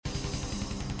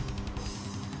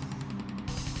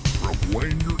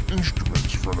playing your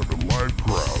instruments in front of a live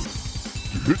crowd,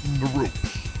 to hitting the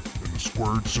ropes in the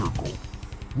squared circle.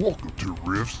 Welcome to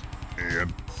Riffs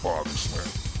and Body Slam.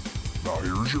 Now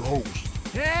here's your host.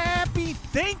 Happy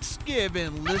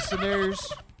Thanksgiving,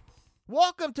 listeners.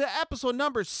 Welcome to episode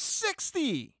number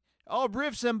 60 of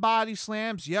Riffs and Body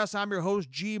Slams. Yes, I'm your host,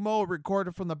 G-Mo,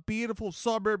 recorded from the beautiful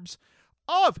suburbs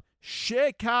of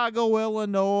Chicago,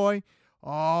 Illinois.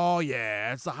 Oh,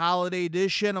 yeah, it's the holiday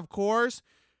edition, of course.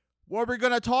 What we're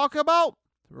going to talk about?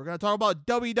 We're going to talk about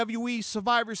WWE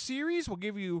Survivor Series. We'll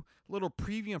give you a little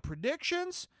preview and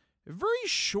predictions. A very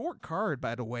short card,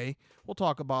 by the way. We'll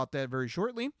talk about that very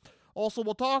shortly. Also,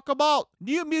 we'll talk about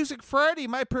New Music Friday,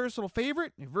 my personal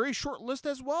favorite. A very short list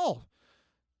as well.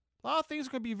 A lot of things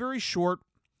are going to be very short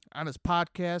on this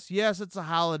podcast. Yes, it's a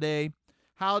holiday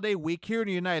week here in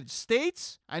the United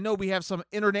States. I know we have some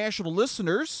international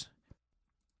listeners.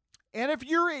 And if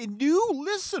you're a new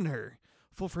listener,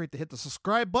 feel free to hit the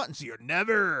subscribe button so you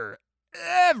never,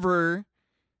 ever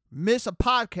miss a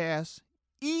podcast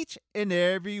each and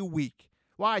every week.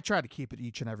 Well, I try to keep it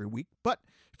each and every week. But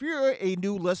if you're a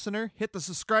new listener, hit the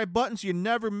subscribe button so you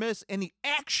never miss any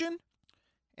action.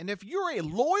 And if you're a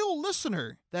loyal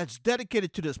listener that's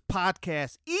dedicated to this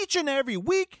podcast each and every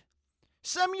week,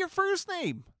 send me your first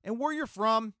name and where you're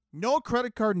from. No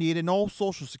credit card needed, no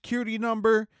social security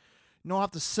number. You don't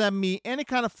have to send me any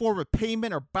kind of form of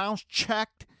payment or bounce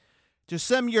check. Just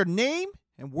send me your name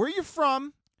and where you're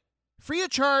from, free of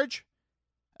charge,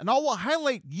 and I will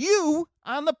highlight you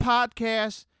on the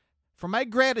podcast for my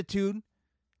gratitude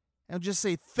and just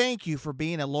say thank you for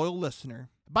being a loyal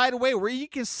listener. By the way, where you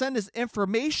can send this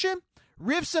information,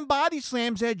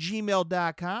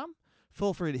 riffsandbodyslams@gmail.com.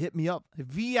 Feel free to hit me up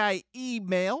via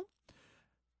email.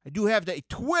 I do have the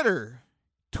Twitter,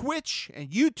 Twitch, and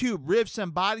YouTube Riffs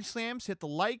and Body Slams. Hit the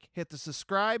like, hit the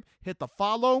subscribe, hit the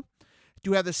follow. I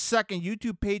do have the second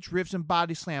YouTube page, Riffs and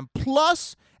Body Slam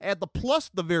Plus. Add the plus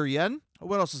at the very end.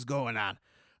 What else is going on?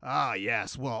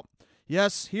 Yes,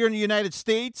 here in the United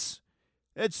States,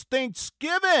 it's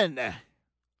Thanksgiving.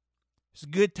 It's a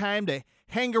good time to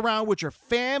hang around with your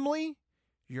family,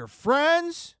 your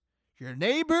friends, your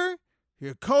neighbor,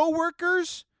 your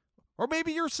coworkers, or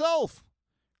maybe yourself.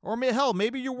 Or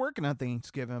maybe you're working on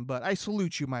Thanksgiving, but I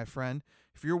salute you, my friend,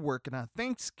 if you're working on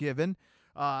Thanksgiving.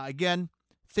 Again,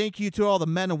 thank you to all the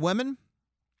men and women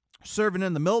serving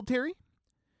in the military.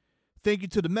 Thank you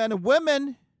to the men and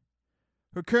women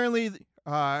who currently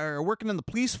are working in the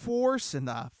police force and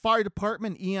the fire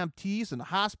department, EMTs, and the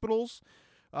hospitals.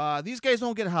 These guys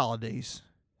don't get holidays,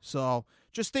 so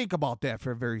just think about that for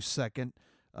a very second.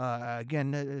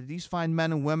 Again, these fine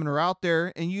men and women are out there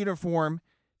in uniform,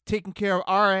 taking care of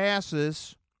our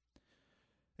asses.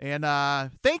 And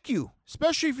thank you,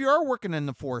 especially if you are working in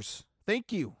the force.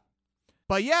 Thank you.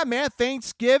 But yeah, man,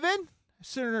 Thanksgiving, I'm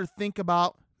sitting there to think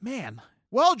about, man,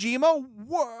 well, Gmo,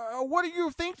 what are you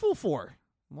thankful for?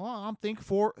 Well, I'm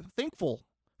thankful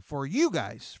for you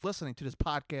guys listening to this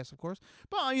podcast, of course.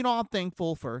 But, I'm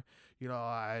thankful for,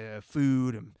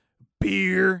 food and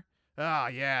beer. Oh,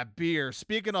 yeah, beer.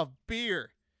 Speaking of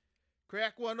beer,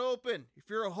 crack one open if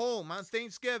you're at home on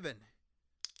Thanksgiving.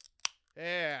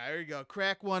 Yeah, there you go.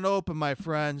 Crack one open, my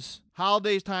friends.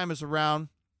 Holidays time is around.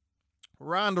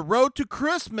 We're on the road to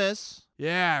Christmas.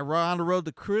 Yeah, we're on the road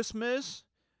to Christmas.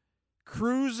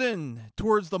 Cruising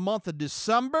towards the month of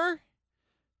December.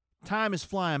 Time is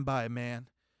flying by, man.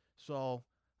 So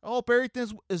I hope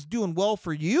everything is doing well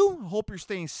for you. I hope you're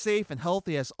staying safe and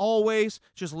healthy as always.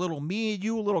 Just a little me and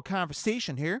you, a little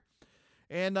conversation here.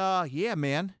 And yeah,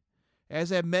 man.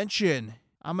 As I mentioned,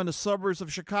 I'm in the suburbs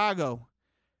of Chicago.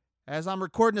 As I'm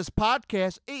recording this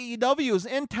podcast, AEW is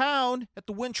in town at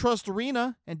the Wintrust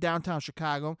Arena in downtown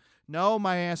Chicago. No,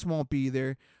 my ass won't be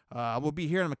there. I will be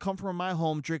here in the comfort of my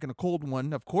home, drinking a cold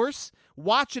one, of course,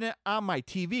 watching it on my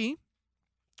TV.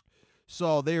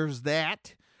 So there's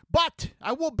that. But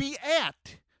I will be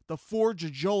at the Forge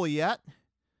of Joliet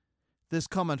this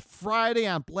coming Friday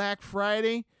on Black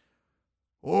Friday.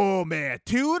 Oh, man,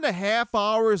 2.5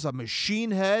 hours of Machine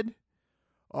Head.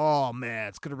 Oh, man,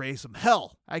 it's going to raise some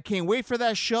hell. I can't wait for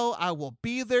that show. I will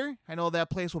be there. I know that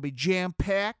place will be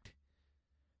jam-packed.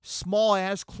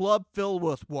 Small-ass club filled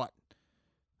with what?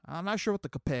 I'm not sure what the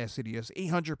capacity is.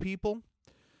 800 people.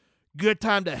 Good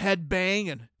time to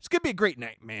headbang, and it's going to be a great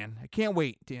night, man. I can't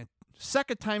wait.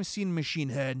 Second time seeing Machine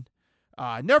Head.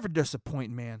 Never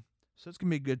disappoint, man. So it's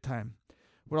going to be a good time.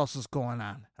 What else is going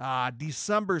on?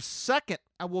 December 2nd,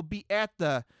 I will be at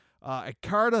the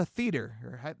Arcadia Theater.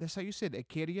 Or that's how you say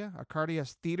it, Arcadia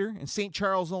Theater in St.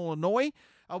 Charles, Illinois.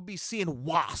 I'll be seeing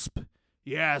Wasp.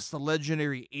 Yes, the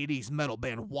legendary 80s metal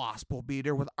band Wasp will be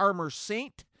there with Armor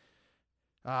Saint.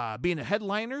 being a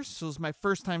headliner. So it was my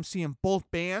first time seeing both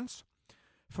bands.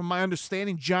 From my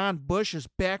understanding, John Bush is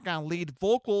back on lead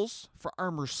vocals for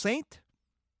Armor Saint.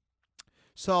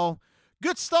 So,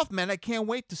 good stuff, man. I can't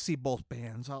wait to see both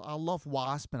bands. I love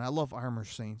Wasp and I love Armor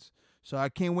Saints. So I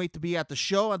can't wait to be at the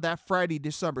show on that Friday,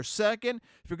 December 2nd.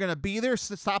 If you're going to be there,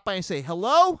 stop by and say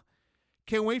hello.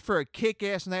 Can't wait for a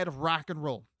kick-ass night of rock and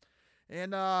roll.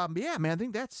 And, yeah, man, I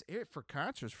think that's it for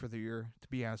concerts for the year, to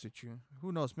be honest with you.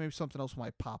 Who knows? Maybe something else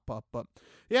might pop up. But,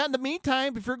 yeah, in the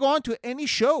meantime, if you're going to any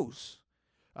shows,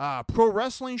 pro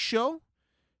wrestling show,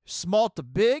 small to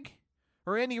big,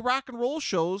 or any rock and roll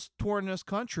shows touring this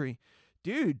country,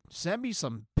 dude, send me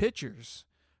some pictures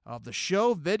of the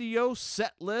show, video,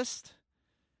 set list,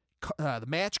 the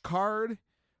match card,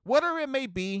 whatever it may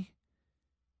be.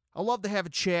 I love to have a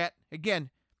chat. Again,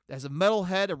 as a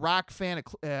metalhead, a rock fan,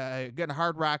 again, a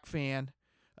hard rock fan,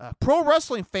 pro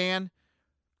wrestling fan,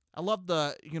 I love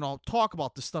to, talk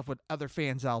about this stuff with other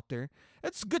fans out there.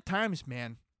 It's good times,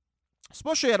 man.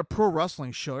 Especially at a pro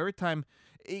wrestling show. Every time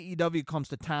AEW comes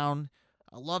to town,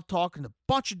 I love talking to a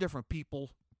bunch of different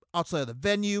people outside of the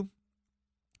venue.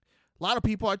 A lot of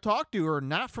people I talk to are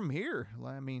not from here.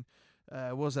 I mean,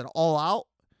 was it All Out?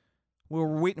 We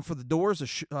were waiting for the doors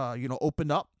to,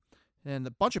 open up. And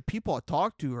a bunch of people I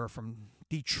talked to are from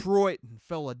Detroit and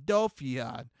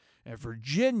Philadelphia and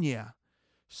Virginia.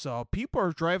 So people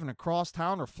are driving across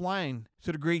town or flying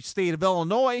to the great state of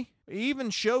Illinois. Even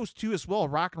shows, too, as well,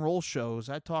 rock and roll shows.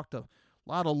 I talked to a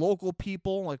lot of local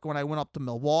people, like when I went up to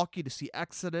Milwaukee to see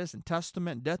Exodus and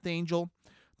Testament and Death Angel.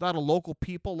 A lot of local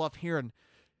people. Love hearing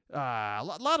a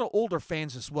lot of older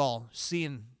fans as well,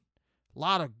 seeing a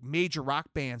lot of major rock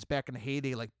bands back in the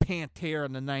heyday, like Pantera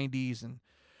in the 90s and,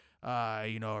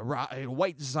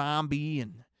 White Zombie.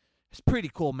 And it's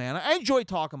pretty cool, man. I enjoy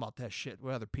talking about that shit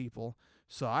with other people.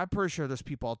 So I'm pretty sure there's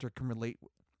people out there can relate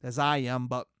as I am.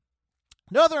 But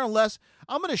nonetheless,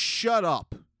 I'm going to shut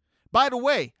up. By the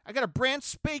way, I got a brand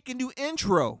spanking new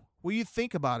intro. What do you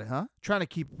think about it, huh? Trying to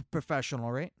keep it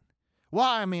professional, right? Well,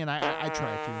 I mean, I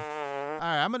try to. All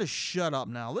right, I'm going to shut up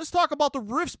now. Let's talk about the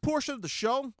riffs portion of the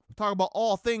show. We'll talk about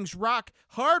all things rock,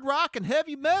 hard rock, and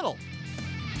heavy metal.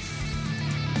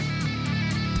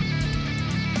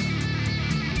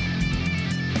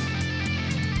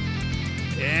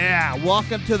 Yeah,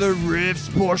 welcome to the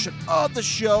riffs portion of the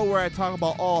show where I talk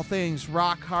about all things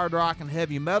rock, hard rock, and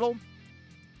heavy metal.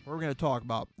 What we're going to talk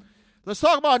about. Let's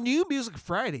talk about New Music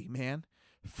Friday, man.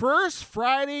 First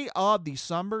Friday of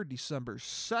December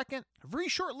 2nd. A very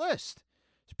short list.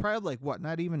 It's probably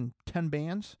not even 10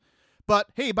 bands. But,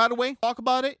 hey, by the way, talk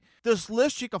about it. This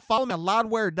list, you can follow me on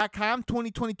loudwire.com,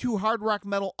 2022 Hard Rock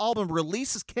Metal Album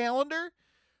Releases Calendar.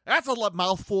 That's a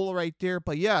mouthful right there.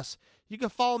 But, yes, you can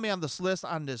follow me on this list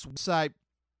on this website,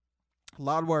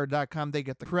 loudwire.com. They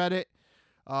get the credit.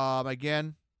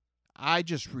 Again, I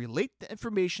just relate the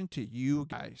information to you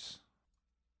guys.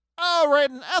 All right,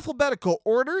 in alphabetical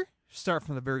order, start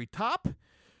from the very top.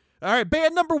 All right,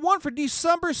 band number 1 for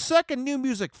December 2nd, New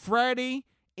Music Friday,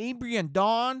 Ambient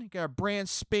Dawn. Got a brand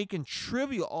spanking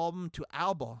tribute album to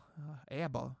ABBA.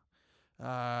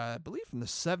 I believe from the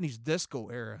 70s disco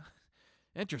era.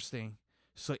 Interesting.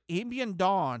 So Ambient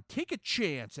Dawn, Take a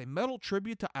Chance, a metal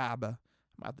tribute to ABBA. I'm going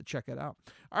to have to check it out.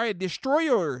 All right,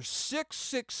 Destroyer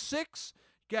 666.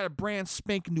 Got a brand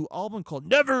spanking new album called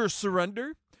Never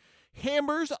Surrender.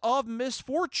 Hammers of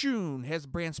Misfortune has a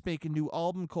brand spanking new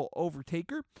album called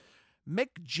Overtaker.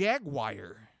 Mick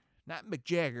Jaguar, not Mick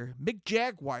Jagger, Mick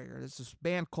Jaguar. This is a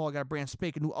band got a brand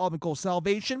spanking new album called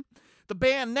Salvation. The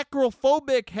band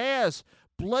Necrophobic has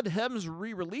Blood Hymns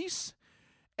re-release.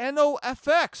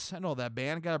 NOFX, I know that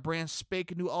band, got a brand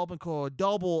spanking new album called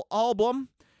Double Album.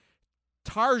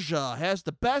 Tarja has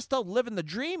The Best of Living the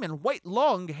Dream, and White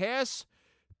Lung has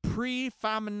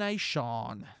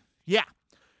Prefamation. Yeah.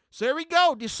 So there we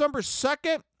go, December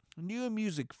 2nd, New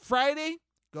Music Friday.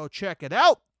 Go check it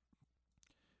out.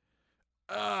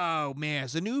 Oh, man,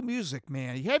 it's a new music,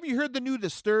 man. Have you heard the new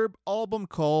Disturbed album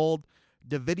called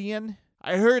Davidian?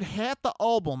 I heard half the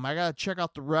album. I got to check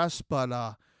out the rest, but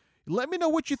let me know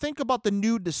what you think about the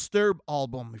new Disturbed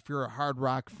album if you're a hard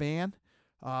rock fan.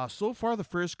 So far, the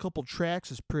first couple tracks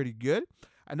is pretty good.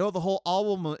 I know the whole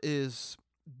album is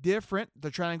different. They're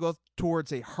trying to go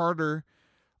towards a harder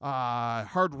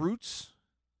hard roots.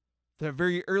 The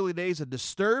very early days of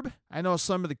Disturbed. I know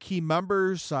some of the key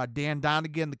members, Dan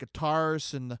Donegan, the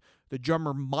guitarist, and the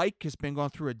drummer Mike has been going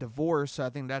through a divorce.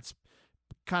 I think that's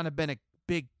kind of been a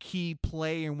big key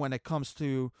play when it comes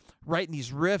to writing these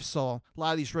riffs. So a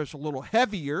lot of these riffs are a little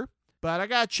heavier. But I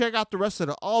got to check out the rest of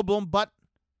the album. But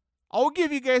I'll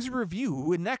give you guys a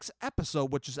review in next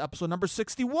episode, which is episode number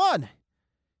 61.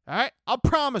 All right? I'll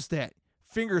promise that.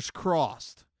 Fingers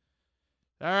crossed.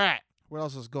 All right. What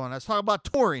else is going on? Let's talk about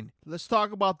touring. Let's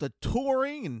talk about the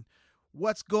touring and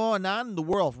what's going on in the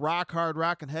world of rock, hard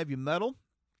rock, and heavy metal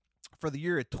for the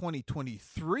year of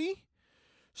 2023.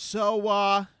 So,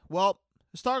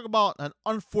 let's talk about an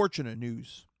unfortunate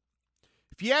news.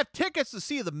 If you have tickets to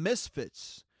see the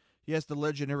Misfits, yes, the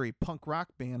legendary punk rock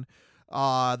band,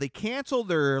 they canceled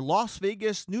their Las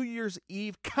Vegas New Year's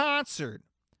Eve concert.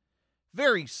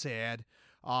 Very sad.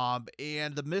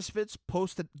 And the Misfits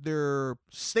posted their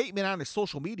statement on their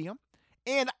social media,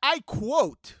 and I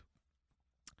quote,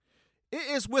 "It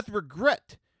is with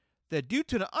regret that due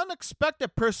to an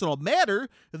unexpected personal matter,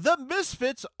 the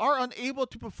Misfits are unable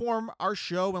to perform our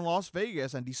show in Las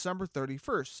Vegas on December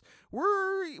 31st.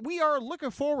 We are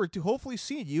looking forward to hopefully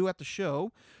seeing you at the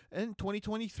show in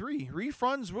 2023.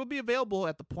 Refunds will be available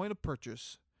at the point of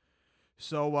purchase."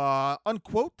 So,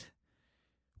 unquote.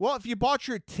 Well, if you bought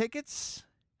your tickets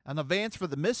in advance for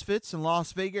the Misfits in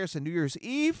Las Vegas on New Year's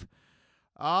Eve,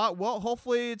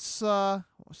 hopefully it's sounds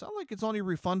like it's only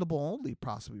refundable only,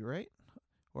 possibly, right?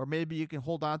 Or maybe you can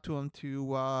hold on to them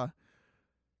to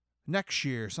next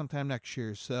year, sometime next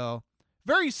year. So,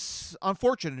 very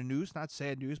unfortunate news, not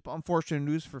sad news, but unfortunate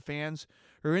news for fans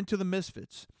who are into the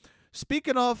Misfits.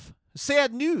 Speaking of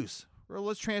sad news,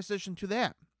 let's transition to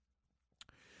that.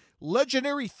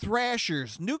 Legendary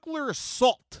thrashers Nuclear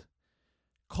Assault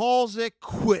calls it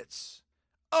quits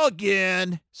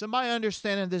again. So my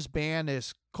understanding, this band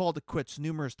has called it quits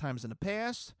numerous times in the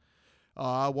past.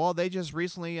 They just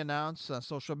recently announced on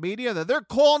social media that they're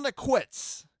calling it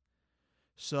quits.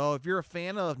 So if you're a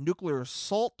fan of Nuclear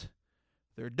Assault,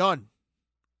 they're done.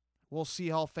 We'll see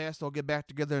how fast they'll get back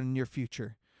together in the near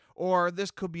future. Or this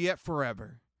could be it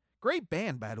forever. Great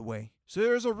band, by the way. So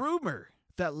there's a rumor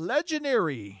that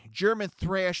legendary German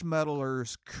thrash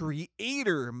metalers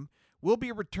Creator will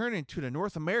be returning to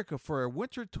North America for a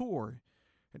winter tour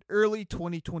in early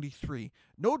 2023.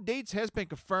 No dates has been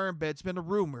confirmed, but it's been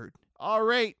rumored. All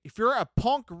right, if you're a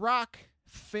punk rock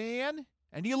fan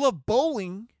and you love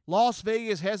bowling, Las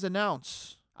Vegas has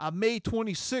announced on May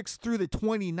 26th through the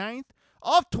 29th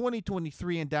of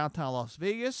 2023 in downtown Las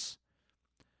Vegas,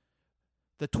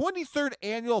 the 23rd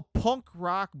Annual Punk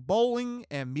Rock Bowling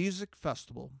and Music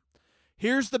Festival.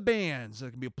 Here's the bands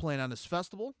that can be playing on this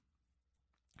festival: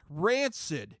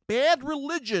 Rancid, Bad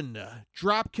Religion,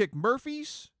 Dropkick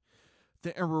Murphys,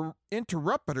 The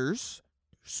Interrupters,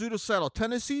 Suicidal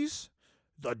Tendencies,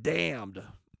 The Damned,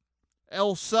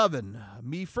 L7,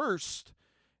 Me First,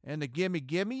 and the Gimme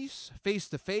Gimmes, Face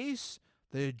to Face,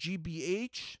 the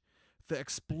GBH, The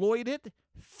Exploited,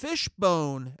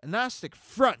 Fishbone, Agnostic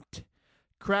Front,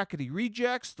 Crackety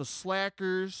Rejects, The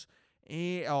Slackers,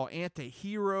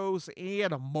 Anti-Heroes,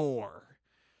 and more.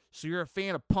 So you're a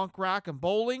fan of punk rock and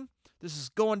bowling? This is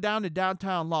going down to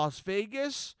downtown Las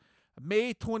Vegas,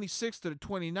 May 26th to the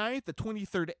 29th, the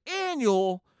 23rd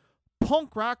Annual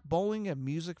Punk Rock Bowling and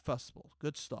Music Festival.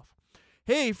 Good stuff.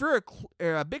 Hey, if you're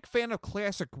a big fan of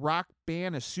classic rock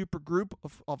band, a supergroup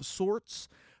of sorts,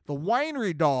 the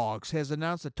Winery Dogs has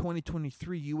announced the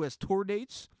 2023 U.S. tour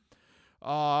dates.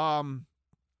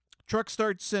 Truck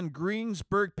starts in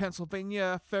Greensburg,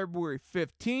 Pennsylvania, February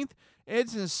 15th.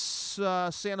 It's in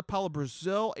São Paulo,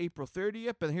 Brazil, April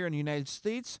 30th. But here in the United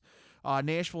States,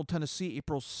 Nashville, Tennessee,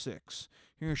 April 6th.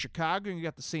 Here in Chicago, you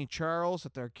got the St. Charles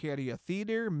at the Arcadia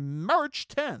Theater, March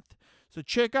 10th. So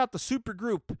check out the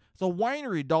supergroup, the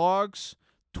Winery Dogs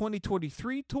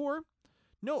 2023 tour.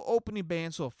 No opening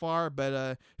band so far,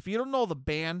 but if you don't know the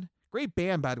band, great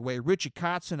band, by the way. Richie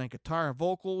Kotzen on guitar and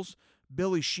vocals.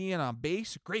 Billy Sheehan on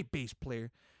bass, great bass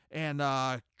player. And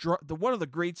one of the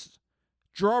greats,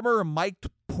 drummer Mike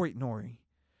Portnoy,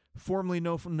 formerly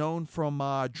known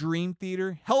from Dream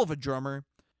Theater, hell of a drummer.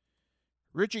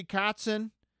 Richie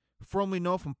Kotzen, formerly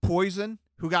known from Poison,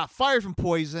 who got fired from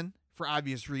Poison for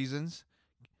obvious reasons.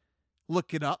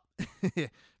 Look it up.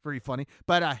 Very funny.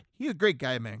 But he's a great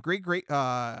guy, man. Great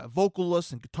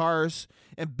vocalist and guitarist.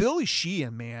 And Billy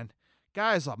Sheehan, man.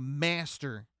 Guy is a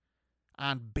master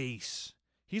on bass.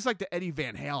 He's like the Eddie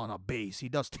Van Halen on bass. He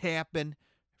does tapping.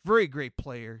 Very great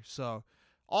player. So,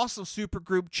 awesome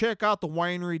supergroup. Check out the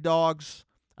Winery Dogs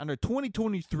on their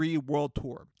 2023 World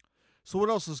Tour. So what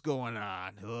else is going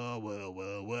on? Oh,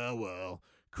 well.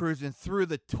 Cruising through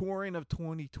the touring of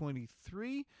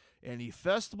 2023. Any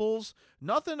festivals?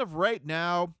 Nothing of right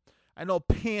now. I know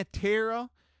Pantera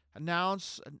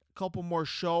announced a couple more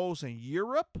shows in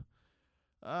Europe.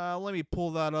 Let me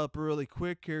pull that up really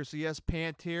quick here. So, yes,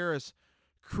 Pantera is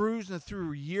cruising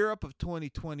through Europe of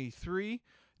 2023.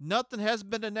 Nothing has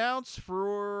been announced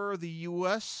for the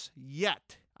U.S.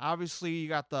 yet. Obviously, you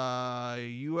got the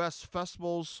U.S.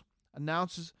 festivals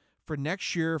announces for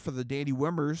next year for the Danny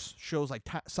Wimmers. Shows like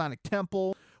Sonic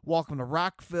Temple, Welcome to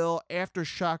Rockville,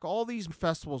 Aftershock. All these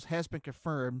festivals has been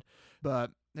confirmed.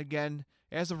 But, again,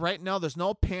 as of right now, there's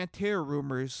no Pantera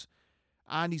rumors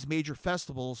on these major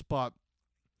festivals. But,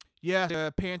 yeah,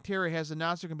 Pantera has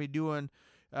announced they're going to be doing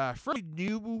fairly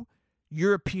new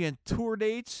European tour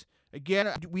dates.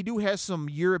 Again, we do have some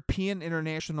European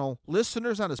international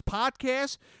listeners on this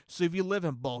podcast. So if you live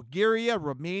in Bulgaria,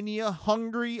 Romania,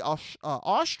 Hungary,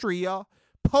 Austria,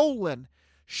 Poland,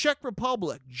 Czech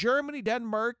Republic, Germany,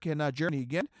 Denmark, and Germany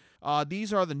again,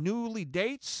 these are the newly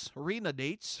arena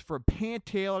dates for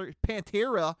Pantera,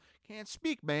 can't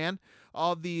speak, man,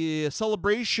 of the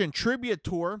Celebration Tribute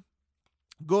Tour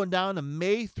going down in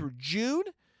May through June.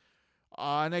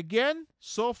 And again,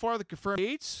 so far the confirmed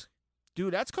dates,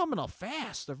 dude, that's coming up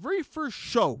fast. The very first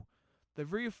show, the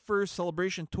very first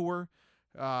Celebration Tour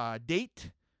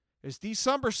date is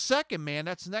December 2nd, man.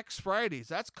 That's next Friday.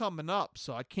 That's coming up.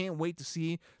 So I can't wait to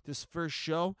see this first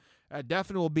show.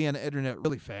 Definitely will be on the internet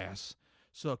really fast.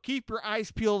 So keep your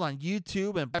eyes peeled on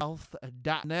YouTube and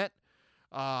health.net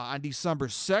on December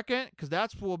 2nd, because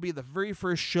that's what will be the very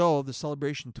first show of the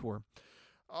Celebration Tour.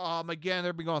 Again,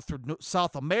 they'll be going through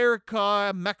South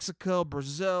America, Mexico,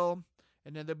 Brazil,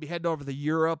 and then they'll be heading over to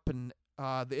Europe and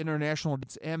the international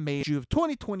dates in May of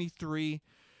 2023.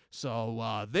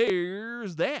 So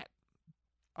there's that.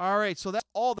 All right, so that's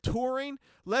all the touring.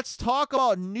 Let's talk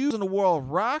about news in the world of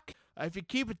rock. If you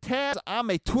keep a tab on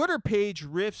my Twitter page,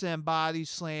 Riffs and Body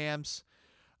Slams,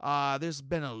 there's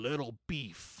been a little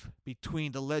beef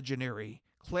between the legendary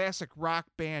classic rock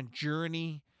band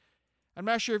Journey. I'm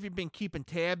not sure if you've been keeping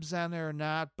tabs on there or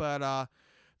not, but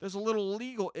there's a little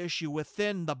legal issue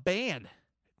within the band,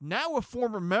 not with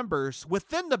former members,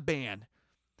 within the band.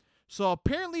 So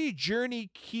apparently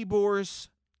Journey keyboardist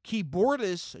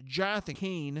Jonathan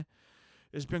Cain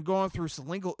has been going through some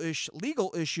legal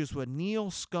issues with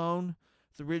Neil Scone,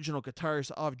 the original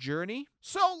guitarist of Journey.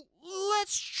 So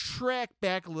let's track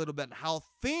back a little bit on how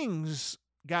things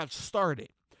got started.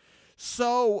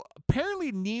 So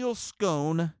apparently Neil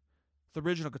Scone, the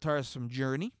original guitarist from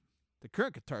Journey, the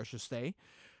current guitarist should say,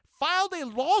 filed a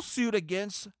lawsuit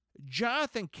against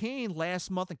Jonathan Cain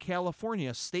last month in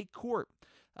California state court,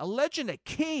 alleging that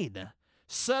Cain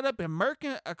set up an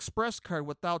American Express card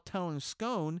without telling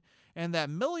Scone, and that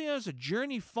millions of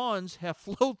Journey funds have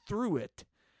flowed through it.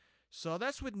 So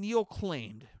that's what Neil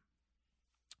claimed.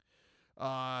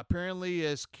 Apparently,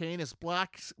 as Cain is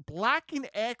blocking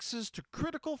access to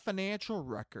critical financial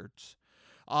records.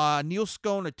 Neil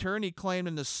Scone, attorney, claimed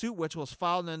in the suit, which was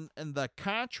filed in the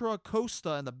Contra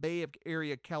Costa in the Bay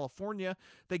Area, California,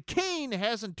 that Cain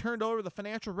hasn't turned over the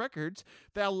financial records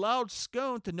that allowed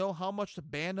Scone to know how much the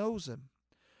band owes him.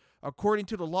 According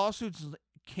to the lawsuits,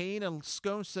 Cain and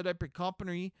Scone set up a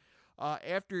company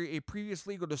after a previous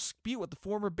legal dispute with the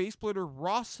former bass player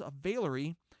Ross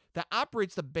Valerie that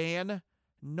operates the band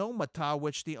Nomata,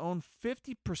 which they own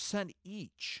 50%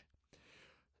 each.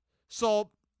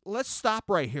 So let's stop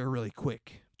right here really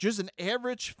quick. Just an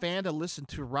average fan to listen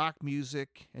to rock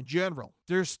music in general.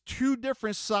 There's two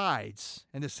different sides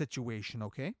in this situation,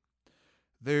 okay?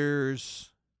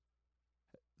 There's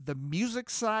the music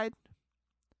side,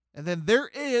 and then there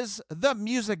is the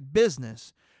music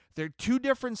business. They're two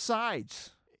different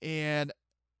sides. And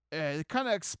kind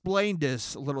of explain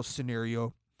this little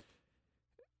scenario.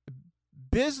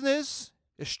 Business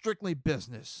is strictly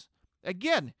business.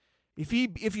 Again, if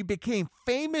you became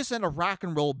famous in a rock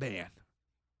and roll band,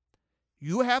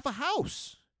 you have a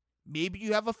house. Maybe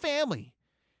you have a family.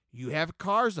 You have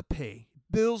cars to pay,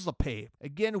 bills to pay.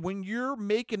 Again, when you're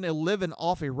making a living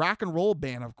off a rock and roll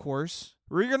band, of course,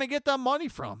 where are you going to get that money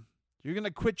from? You're going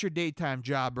to quit your daytime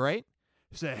job, right?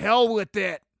 Say, hell with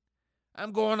that.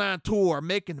 I'm going on tour,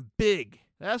 making it big.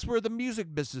 That's where the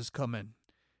music business come in.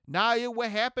 Now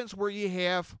what happens where you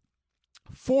have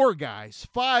 4 guys,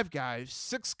 5 guys,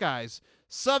 6 guys,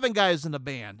 7 guys in the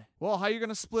band. Well, how are you going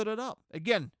to split it up?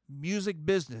 Again, music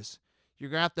business. You're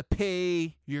going to have to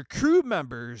pay your crew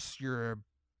members, your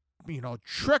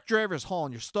truck drivers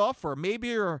hauling your stuff, or maybe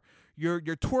your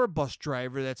tour bus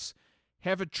driver that's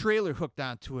have a trailer hooked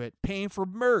onto it, paying for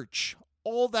merch,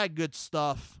 all that good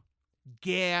stuff,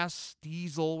 gas,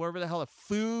 diesel, whatever the hell,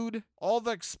 food, all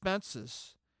the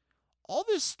expenses. All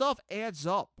this stuff adds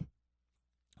up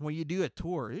when you do a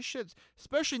tour. This shit,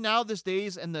 especially now these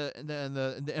days in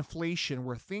the inflation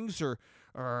where things are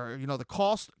the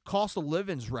cost of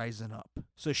living's rising up.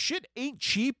 So shit ain't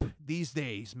cheap these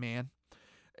days, man.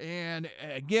 And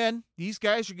again, these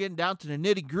guys are getting down to the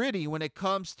nitty-gritty when it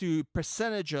comes to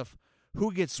percentage of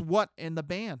who gets what in the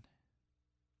band.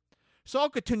 So I'll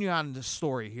continue on the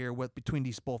story here between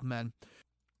these both men.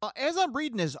 As I'm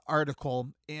reading this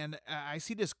article, and I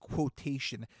see this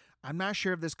quotation, I'm not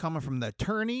sure if this is coming from the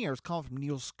attorney or it's coming from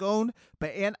Neil Scone,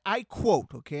 and I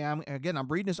quote, okay, I'm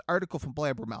reading this article from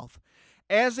Blabbermouth.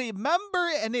 As a member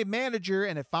and a manager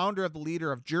and a founder of the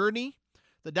leader of Journey,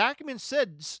 the document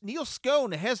said Neil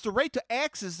Scone has the right to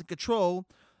access and control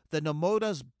the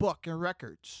Nomoda's book and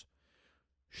records.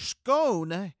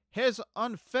 Scone has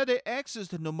unfettered access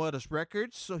to Nomoda's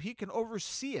records, so he can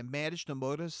oversee and manage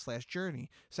Nomoda/Journey.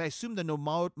 So I assume the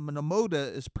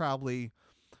Nomoda is probably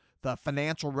the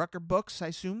financial record books, I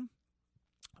assume.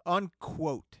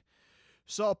 Unquote.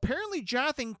 So apparently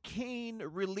Jonathan Cain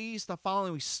released the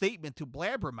following statement to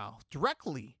Blabbermouth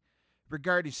directly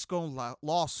regarding Scone's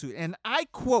lawsuit, and I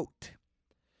quote,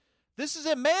 "This is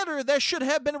a matter that should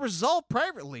have been resolved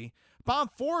privately, but I'm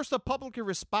forced to publicly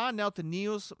respond now to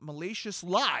Neil's malicious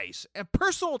lies and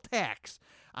personal attacks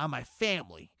on my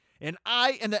family, and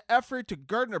I, in the effort to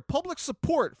garner public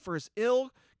support for his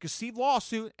ill-conceived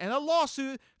lawsuit, and a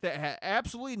lawsuit that had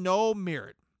absolutely no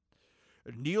merit.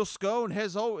 Neil Scone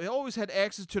has always had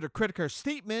access to the credit card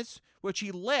statements, which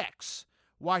he lacks.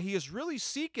 What he is really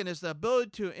seeking is the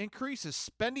ability to increase his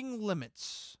spending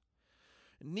limits.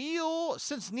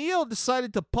 Since Neil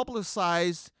decided to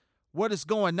publicize what is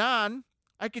going on,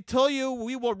 I can tell you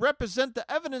we will represent the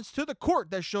evidence to the court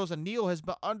that shows that Neil has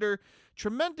been under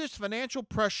tremendous financial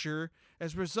pressure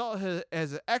as a result of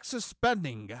his excess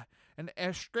spending and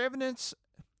extravagant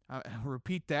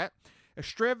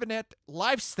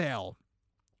lifestyle,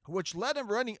 which led him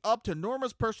running up to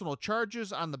enormous personal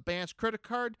charges on the band's credit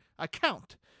card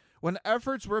account. When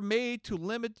efforts were made to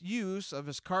limit use of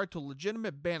his card to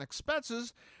legitimate band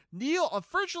expenses, Neil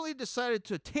unfortunately decided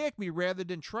to attack me rather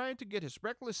than trying to get his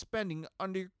reckless spending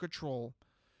under control."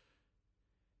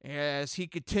 As he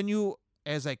continued,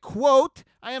 as I quote,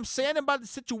 "I am saddened by the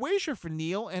situation for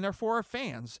Neil and for our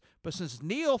fans, but since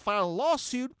Neil filed a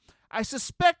lawsuit, I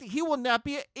suspect he will not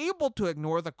be able to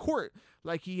ignore the court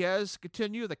like he has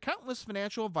continued the countless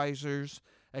financial advisors,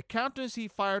 accountants he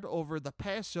fired over the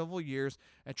past several years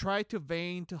and tried to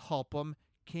vain to help him,"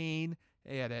 Cain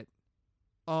added.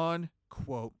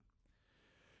 Unquote.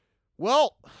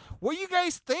 Well, what do you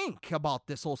guys think about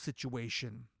this whole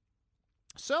situation?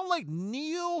 Sound like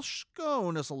Neil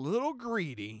Scone is a little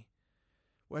greedy,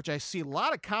 which I see a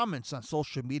lot of comments on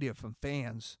social media from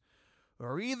fans.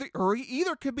 Or he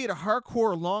either could be the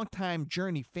hardcore long-time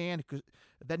Journey fan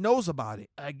that knows about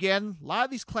it. Again, a lot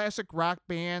of these classic rock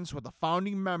bands with a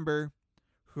founding member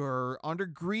who are under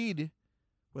greed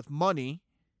with money,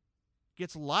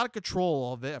 gets a lot of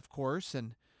control of it, of course,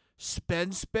 and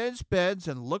spends,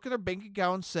 and look at their bank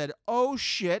account and said, "Oh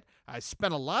shit, I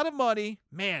spent a lot of money.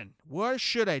 Man, what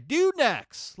should I do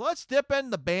next? Let's dip in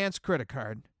the band's credit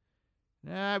card."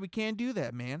 Nah, we can't do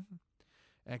that, man.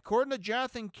 And according to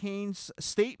Jonathan Cain's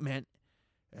statement,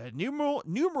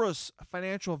 numerous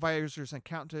financial advisors and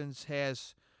accountants he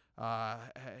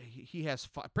has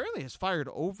fired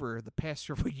over the past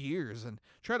several years and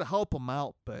tried to help him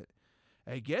out, but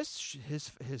I guess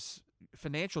his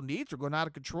financial needs are going out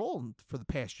of control for the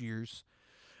past years.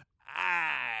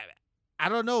 I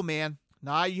don't know, man.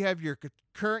 Now you have your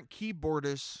current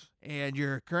keyboardist and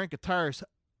your current guitarist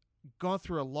going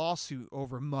through a lawsuit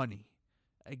over money.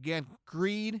 Again,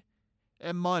 greed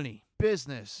and money,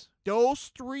 business. Those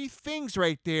three things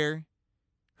right there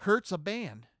hurts a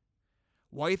band.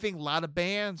 Why do you think a lot of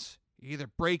bands either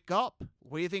break up?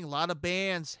 Why do you think a lot of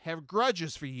bands have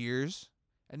grudges for years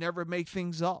and never make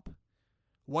things up?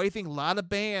 Why do you think a lot of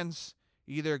bands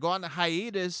either go on a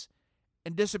hiatus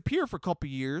and disappear for a couple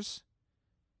years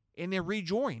and then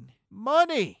rejoin?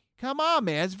 Money. Come on,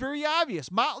 man. It's very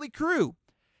obvious. Motley Crue.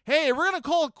 Hey, we're going to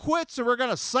call it quits and we're going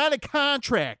to sign a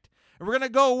contract. And we're going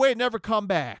to go away and never come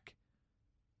back.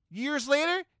 Years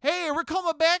later, hey, we're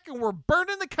coming back and we're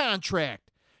burning the contract.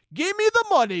 Give me the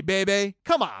money, baby.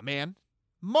 Come on, man.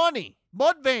 Money.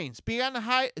 Mudvayne's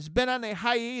has been on a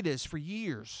hiatus for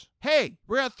years. Hey,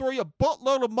 we're going to throw you a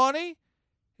buttload of money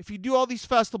if you do all these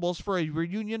festivals for a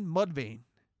reunion, Mudvayne.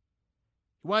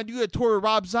 You want to do a tour with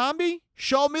Rob Zombie?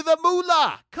 Show me the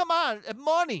moolah. Come on,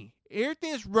 money.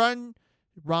 Everything is run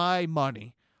by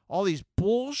money. All these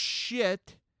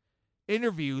bullshit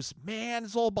interviews, man,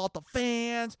 it's all about the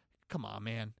fans. Come on,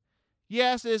 man.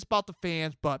 Yes, it is about the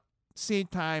fans, but at the same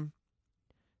time,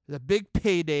 the big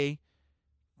payday.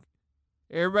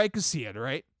 Everybody can see it,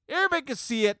 right? Everybody can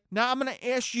see it. Now I'm going to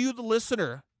ask you, the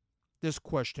listener, this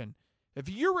question. If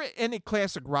you're in a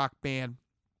classic rock band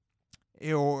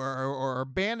or a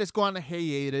band that's gone to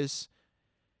hiatus,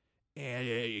 and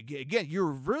again, you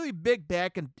were really big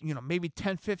back in, maybe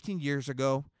 10, 15 years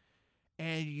ago,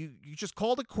 and you just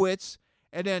called it quits.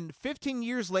 And then 15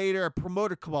 years later, a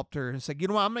promoter come up to her and said, you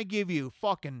know what, I'm going to give you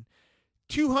fucking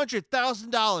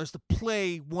 $200,000 to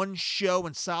play one show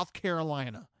in South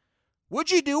Carolina.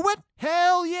 Would you do it?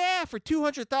 Hell yeah, for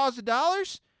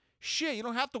 $200,000? Shit, you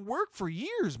don't have to work for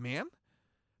years, man.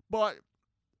 But,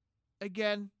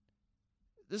 again,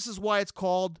 this is why it's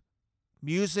called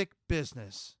music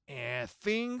business. And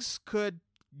things could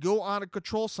go out of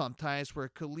control sometimes where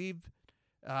it could leave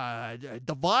a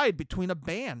divide between a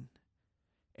band.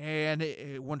 And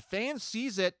when fans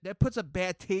sees it, that puts a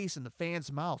bad taste in the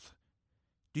fan's mouth.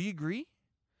 Do you agree?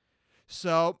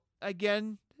 So,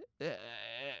 again,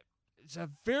 it's a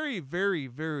very, very,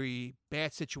 very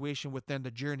bad situation within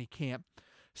the Journey camp,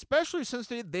 especially since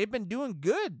they've been doing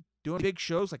good, doing big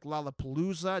shows like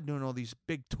Lollapalooza, doing all these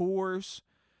big tours.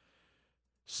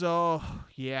 So,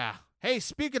 yeah. Hey,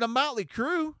 speaking of Motley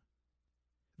Crue,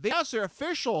 they announced their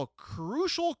official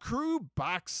Crucial Crew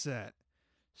box set.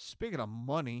 Speaking of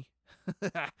money,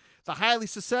 the highly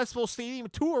successful stadium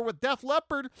tour with Def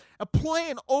Leppard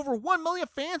playing over 1 million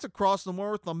fans across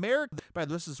North America. But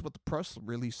this is what the press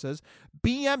release says.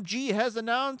 BMG has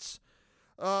announced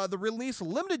the release of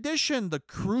limited edition, The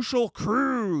Crucial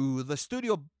Crew, the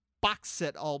studio box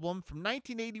set album from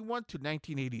 1981 to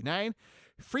 1989,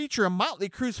 featuring Motley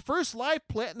Crue's first live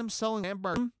platinum-selling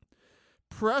album,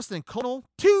 Preston Colonel,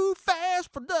 Too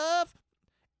Fast for Love,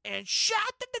 and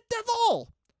Shot to the Devil,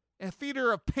 and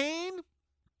Theater of Pain,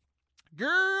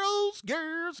 Girls,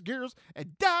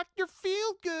 and Dr.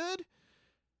 Feelgood.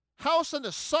 House in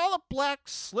a solid black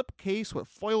slipcase with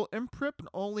foil imprint and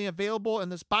only available in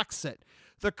this box set.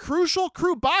 The Crucial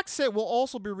Crew box set will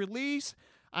also be released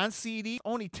on CD,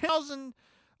 only 10,000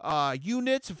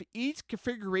 units of each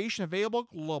configuration available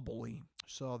globally.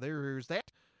 So there's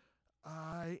that.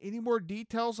 Any more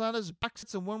details on his box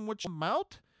sets and when which come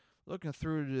out? Looking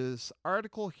through this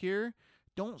article here,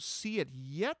 don't see it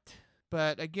yet.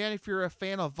 But again, if you're a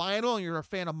fan of vinyl and you're a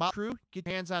fan of Motley Crue, get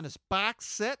your hands on this box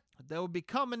set. That will be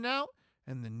coming out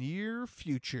in the near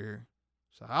future.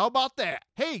 So how about that?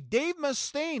 Hey, Dave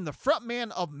Mustaine, the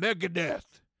frontman of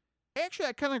Megadeth. Actually,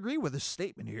 I kind of agree with his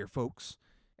statement here, folks.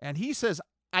 And he says,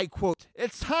 I quote,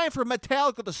 "It's time for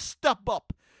Metallica to step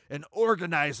up and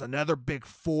organize another Big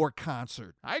Four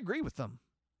concert." I agree with them.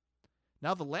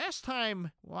 Now, the last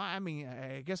time,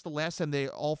 I guess the last time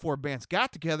all four bands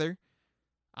got together,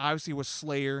 obviously was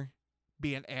Slayer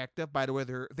being active. By the way,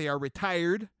 they are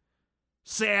retired,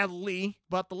 sadly.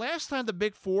 But the last time the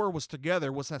Big Four was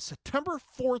together was on September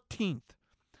 14th,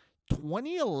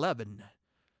 2011.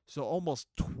 So almost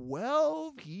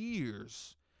 12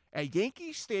 years at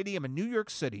Yankee Stadium in New York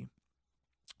City.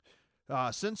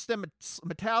 Since then,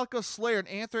 Metallica, Slayer, and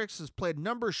Anthrax has played a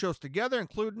number of shows together,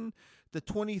 including the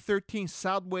 2013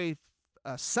 Soundwave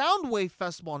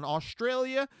Festival in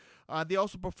Australia. They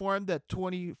also performed the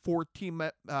 2014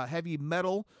 Heavy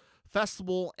Metal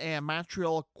Festival in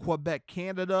Montreal, Quebec,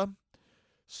 Canada.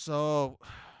 So,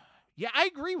 yeah, I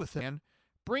agree with him.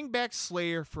 Bring back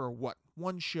Slayer for what?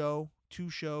 One show, two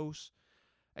shows.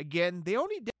 Again, they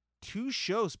only did two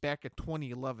shows back in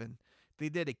 2011. They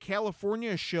did a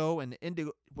California show in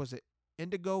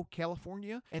Indigo,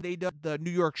 California? And they did the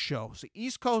New York show. So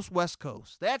East Coast, West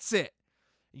Coast. That's it.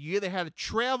 You either had to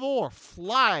travel or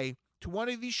fly to one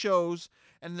of these shows.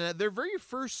 And their very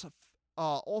first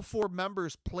all four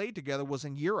members played together was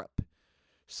in Europe.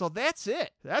 So that's it.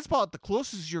 That's about the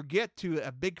closest you get to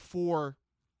a Big Four.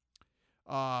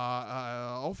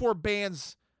 All four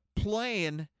bands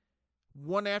playing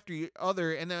one after the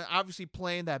other. And then obviously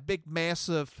playing that big,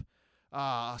 massive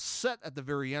set at the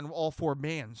very end of all four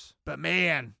bands. But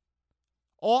man,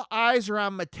 all eyes are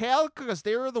on Metallica because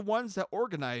they are the ones that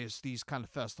organize these kind of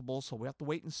festivals, so we have to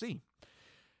wait and see.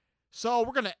 So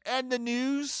we're going to end the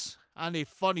news on a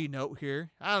funny note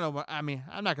here. I don't know, I'm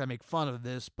not going to make fun of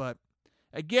this, but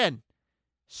again,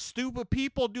 stupid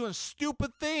people doing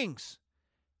stupid things.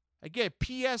 Again,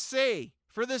 PSA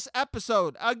for this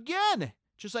episode. Again,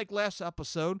 just like last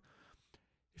episode,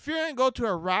 if you're going to go to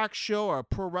a rock show or a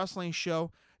pro wrestling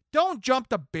show, don't jump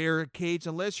the barricades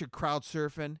unless you're crowd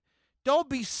surfing. Don't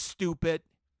be stupid.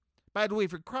 By the way,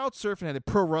 if you're crowd surfing at a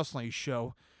pro wrestling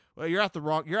show, well, you're at the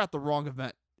wrong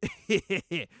event.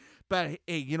 But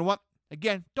hey, you know what?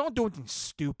 Again, don't do anything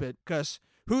stupid because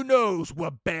who knows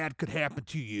what bad could happen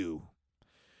to you.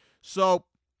 So,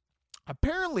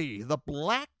 apparently, the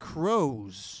Black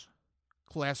Crowes,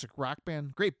 classic rock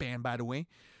band, great band by the way,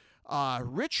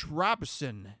 Rich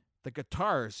Robinson, the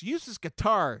guitarist, used his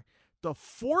guitar to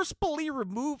forcibly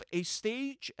remove a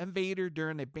stage invader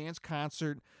during a band's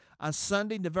concert on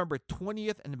Sunday, November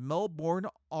 20th in Melbourne,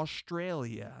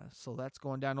 Australia. So that's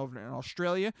going down over in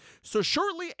Australia. So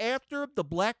shortly after the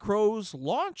Black Crowes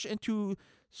launch into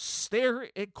Stare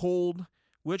It Cold,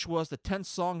 which was the 10th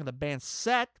song in the band's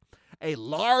set, a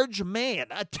large man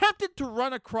attempted to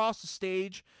run across the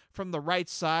stage from the right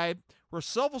side, where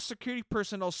several security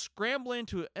personnel scrambling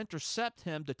to intercept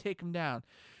him to take him down.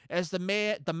 As the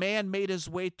man made his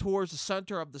way towards the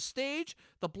center of the stage,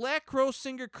 the Black Crowes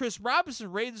singer Chris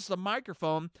Robinson raised the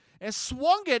microphone and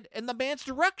swung it in the man's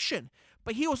direction,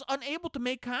 but he was unable to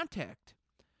make contact.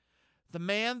 The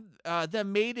man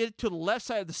then made it to the left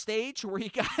side of the stage, where he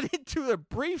got into a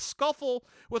brief scuffle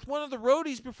with one of the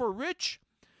roadies before Rich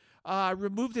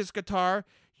removed his guitar,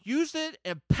 used it,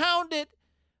 and pounded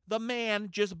the man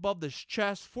just above his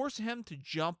chest, forcing him to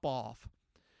jump off.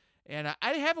 And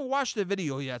I haven't watched the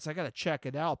video yet, so I got to check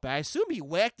it out. But I assume he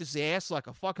whacked his ass like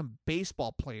a fucking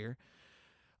baseball player.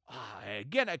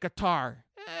 Again, a guitar.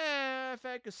 If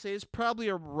I could say, it's probably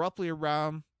roughly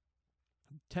around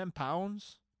 10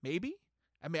 pounds, maybe.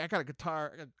 I mean, I got a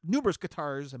guitar, numerous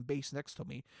guitars and bass next to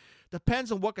me.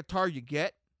 Depends on what guitar you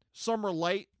get. Some are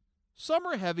light, some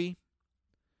are heavy.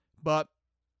 But,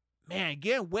 man,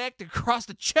 getting whacked across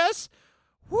the chest,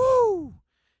 woo!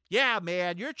 Yeah,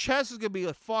 man, your chest is going to be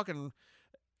a fucking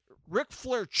Ric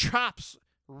Flair chops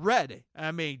red.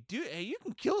 I mean, dude, you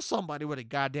can kill somebody with a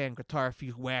goddamn guitar if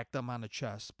you whack them on the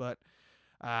chest. But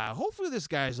hopefully this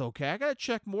guy's okay. I got to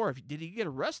check more. Did he get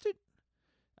arrested?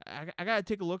 I got to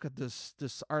take a look at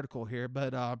this article here.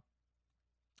 But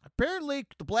apparently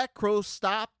the Black Crowes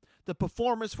stopped the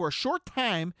performance for a short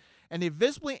time, and a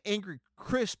visibly angry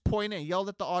Chris pointed and yelled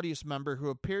at the audience member, who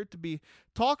appeared to be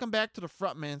talking back to the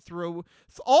frontman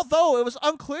although it was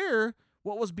unclear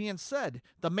what was being said.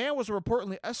 The man was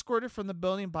reportedly escorted from the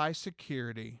building by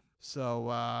security. So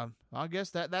I guess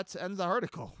that ends the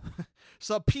article.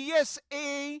 So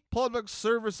PSA, public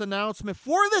service announcement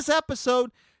for this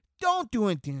episode: don't do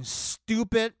anything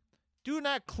stupid. Do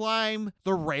not climb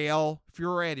the rail if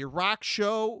you're at a rock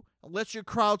show, unless you're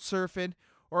crowd surfing,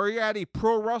 or you're at a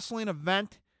pro wrestling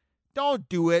event. Don't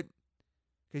do it,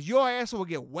 because your ass will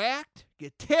get whacked,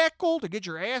 get tackled, or get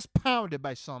your ass pounded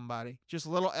by somebody. Just a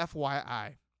little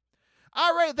FYI.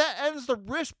 All right, that ends the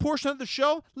risk portion of the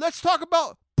show. Let's talk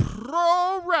about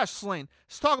pro wrestling.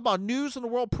 Let's talk about news in the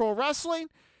world of pro wrestling,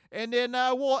 and then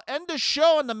we'll end the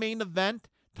show on the main event.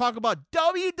 Talk about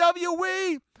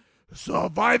WWE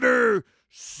Survivor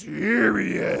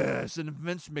Series in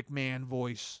Vince McMahon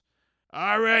voice.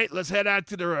 All right, let's head out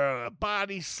to the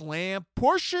body slam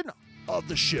portion of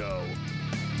the show.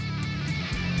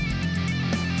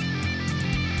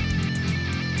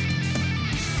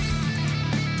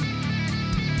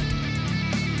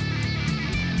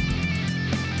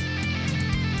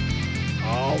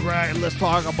 All right, let's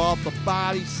talk about the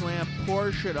body slam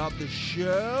portion of the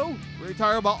show. We're going to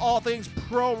talk about all things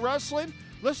pro wrestling.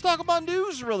 Let's talk about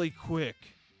news really quick.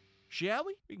 Shall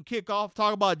we? We can kick off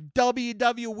talking about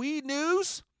WWE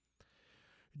news.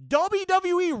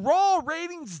 WWE Raw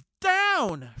ratings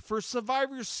down for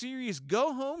Survivor Series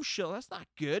go-home show. That's not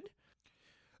good.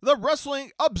 The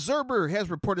Wrestling Observer has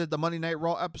reported the Monday Night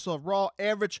Raw episode of Raw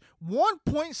averaged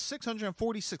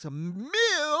 1.646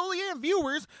 million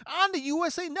viewers on the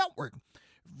USA Network,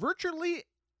 virtually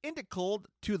identical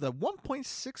to the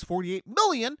 1.648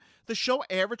 million the show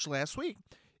averaged last week.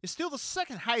 It's still the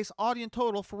second highest audience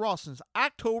total for Raw since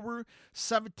October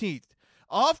 17th.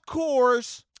 Of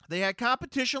course, they had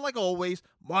competition like always.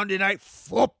 Monday Night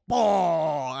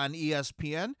Football on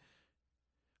ESPN,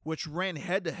 which ran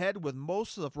head-to-head with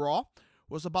most of Raw,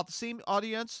 was about the same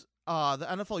audience the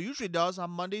NFL usually does on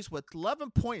Mondays, with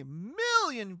 11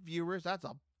 million viewers. That's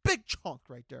a big chunk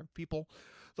right there, people.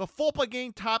 The football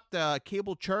game topped the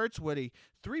cable charts with a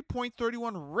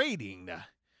 3.31 rating.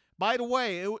 By the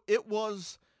way, it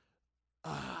was...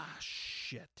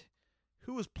 shit.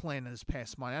 Who was playing this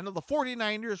past Monday? I know the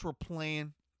 49ers were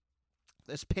playing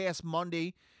this past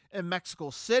Monday in Mexico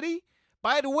City.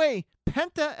 By the way,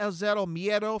 Penta El Zero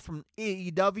Miedo from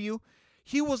AEW,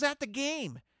 he was at the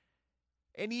game,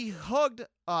 and he hugged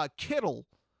Kittle.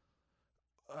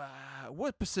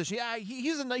 What position? Yeah,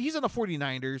 he's in the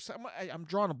 49ers. I'm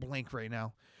drawing a blank right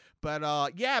now.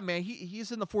 But, yeah, man,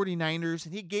 he's in the 49ers,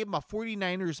 and he gave him a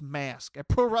 49ers mask, a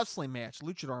pro wrestling match,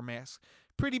 luchador mask.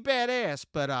 Pretty badass,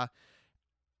 but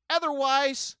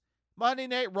otherwise, Monday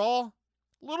Night Raw, a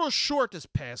little short this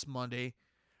past Monday.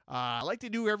 I like to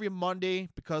do every Monday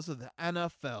because of the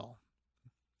NFL.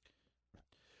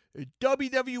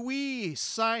 WWE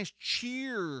signs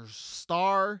Cheers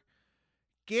star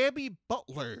Gabby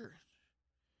Butler.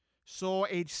 So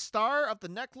a star of the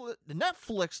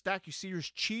Netflix docuseries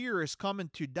Cheer is coming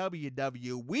to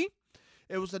WWE.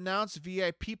 It was announced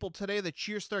via People today that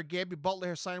Cheer star Gabby Butler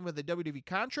has signed with a WWE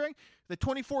contract. The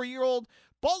 24-year-old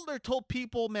Butler told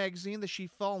People magazine that she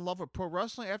fell in love with pro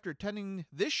wrestling after attending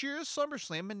this year's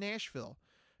SummerSlam in Nashville.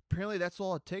 Apparently that's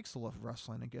all it takes to love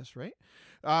wrestling, I guess, right?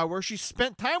 Where she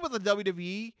spent time with the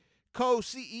WWE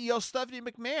co-CEO Stephanie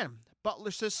McMahon.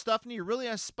 Butler says Stephanie really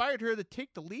inspired her to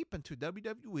take the leap into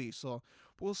WWE. So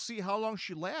we'll see how long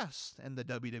she lasts in the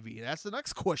WWE. That's the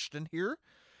next question here.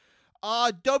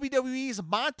 WWE's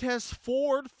Montez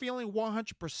Ford feeling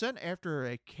 100% after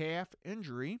a calf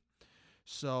injury.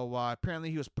 So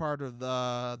apparently he was part of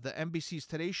the NBC's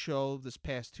Today Show this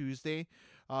past Tuesday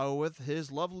with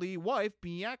his lovely wife,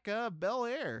 Bianca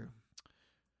Belair.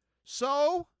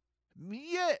 So,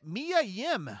 Mia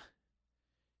Yim,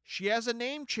 she has a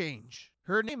name change.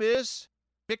 Her name is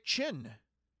Big Chin.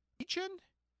 Big Chin?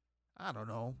 I don't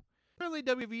know. Apparently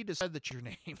WWE decided that's your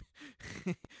name.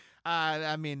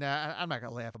 I'm not going to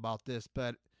laugh about this,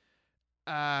 but,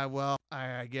 I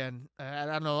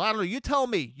don't know. You tell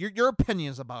me your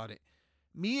opinions about it.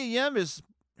 Mia Yim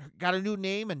got a new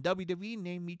name, and WWE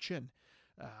named me Chin.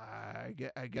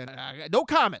 No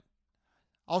comment.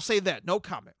 I'll say that. No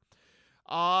comment.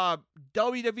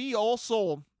 WWE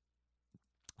also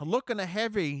looking to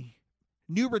have a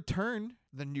new return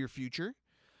in the near future.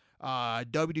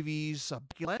 WWE's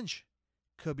Becky Lynch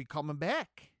could be coming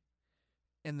back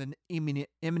in the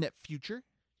imminent future.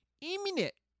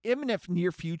 Imminent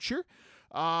near future.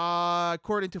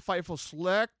 According to Fightful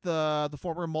Select, the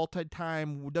former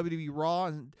multi-time WWE Raw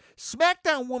and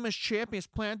SmackDown Women's Champion is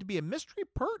planned to be a mystery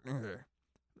partner.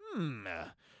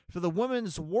 For the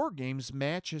Women's War Games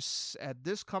matches at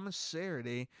this coming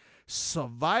Saturday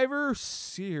Survivor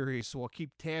Series. So we'll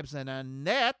keep tabs on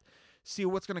that. See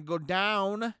what's going to go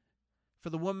down for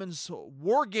the Women's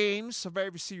War Games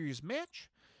Survivor Series match.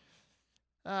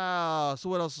 So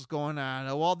what else is going on?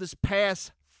 Well, this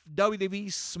past WWE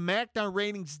SmackDown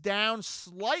ratings down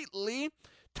slightly.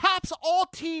 Tops all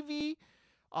TV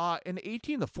in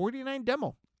 18 to 49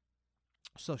 demo.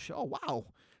 So, wow.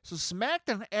 So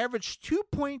SmackDown averaged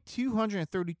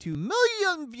 2.232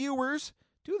 million viewers.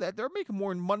 Do that. They're making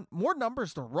more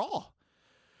numbers than Raw.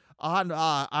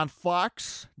 On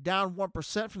Fox, down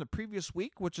 1% from the previous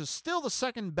week, which is still the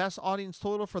second best audience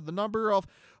total for the number of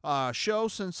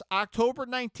shows since October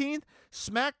 19th.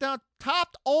 SmackDown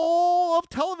topped all of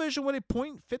television with a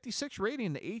 .56 rating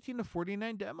in the 18 to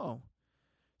 49 demo.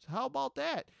 So how about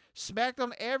that?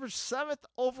 SmackDown averaged 7th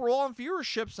overall in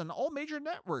viewerships on all major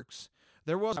networks.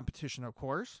 There was competition, of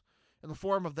course, in the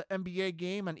form of the NBA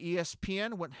game on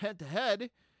ESPN, went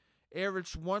head-to-head,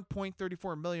 averaged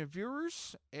 1.34 million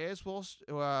viewers, as well as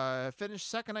finished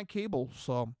second on cable.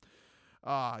 So,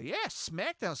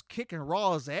 SmackDown's kicking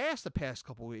Raw's ass the past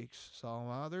couple weeks.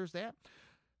 So, there's that.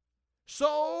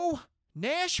 So,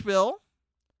 Nashville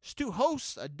is to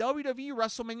host a WWE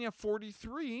WrestleMania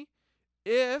 43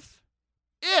 if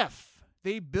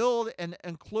they build an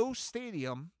enclosed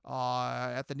stadium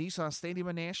at the Nissan Stadium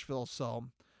in Nashville.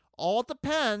 So, all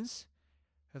depends.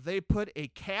 If they put a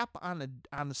cap on the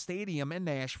stadium in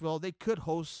Nashville, they could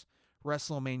host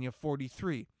WrestleMania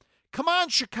 43. Come on,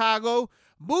 Chicago.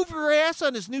 Move your ass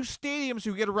on this new stadium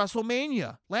so we get a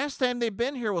WrestleMania. Last time they've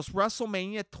been here was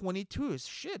WrestleMania 22.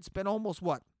 It's been almost,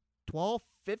 12,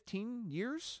 15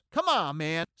 years? Come on,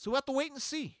 man. So we'll have to wait and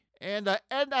see. And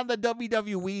on the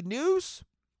WWE news,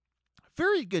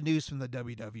 very good news from the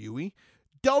WWE.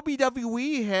 WWE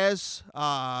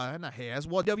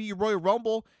WWE Royal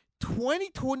Rumble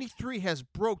 2023 has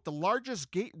broke the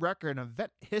largest gate record in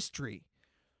event history.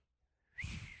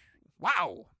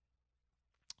 Wow.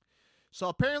 So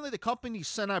apparently the company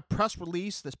sent out a press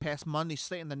release this past Monday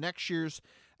stating the next year's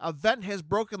event has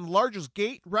broken the largest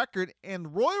gate record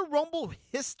in Royal Rumble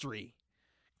history.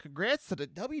 Congrats to the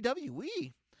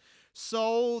WWE.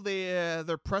 So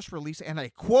their press release, and I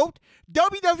quote,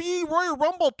 WWE Royal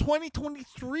Rumble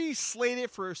 2023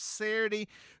 slated for Saturday,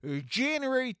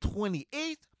 January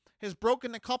 28th, has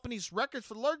broken the company's record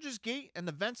for the largest gate in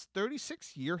the event's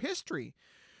 36-year history.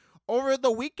 Over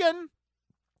the weekend,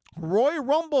 Royal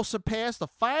Rumble surpassed the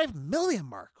 5 million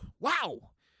mark.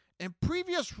 Wow! And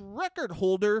previous record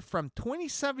holder from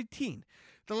 2017.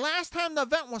 The last time the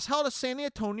event was held at San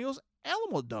Antonio's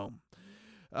Alamo Dome.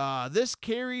 This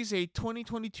carries a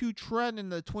 2022 trend in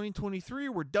the 2023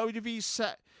 where WWE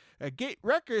set gate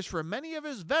records for many of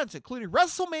his events, including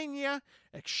WrestleMania,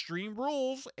 Extreme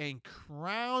Rules, and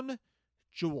Crown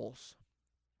Jewels.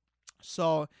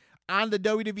 So, on the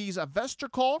WWE's investor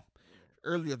call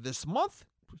earlier this month,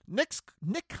 Nick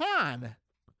Khan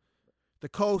the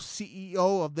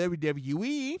co-CEO of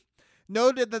WWE,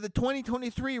 noted that the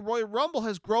 2023 Royal Rumble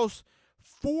has grossed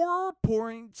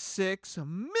 $4.6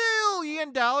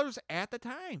 million at the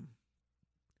time.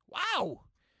 Wow.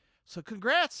 So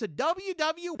congrats to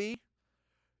WWE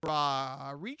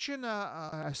for reaching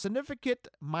a significant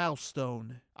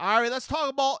milestone. All right, let's talk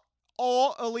about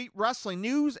All Elite Wrestling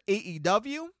news,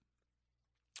 AEW.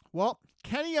 Well,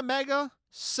 Kenny Omega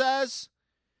says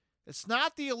it's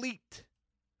not the Elite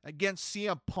against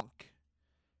CM Punk.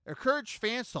 Encourage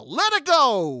fans to let it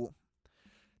go.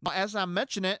 Now, as I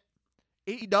mentioned it,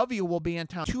 AEW will be in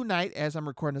town tonight as I'm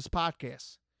recording this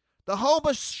podcast. The home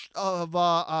of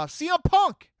CM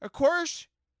Punk. Of course,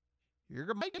 you're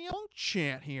going to make a Punk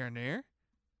chant here and there.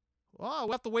 Well,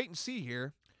 we'll have to wait and see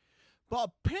here.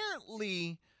 But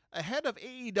apparently, ahead of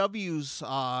AEW's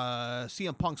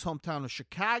CM Punk's hometown of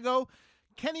Chicago,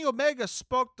 Kenny Omega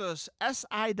spoke to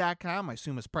SI.com, I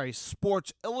assume it's probably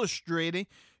Sports Illustrated,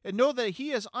 and know that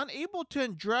he is unable to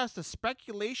address the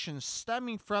speculation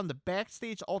stemming from the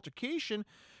backstage altercation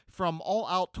from All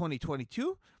Out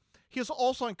 2022. He has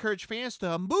also encouraged fans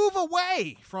to move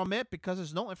away from it because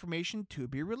there's no information to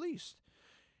be released.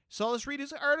 So let's read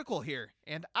his article here,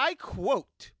 and I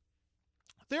quote,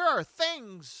 "There are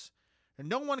things that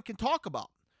no one can talk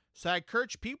about, so I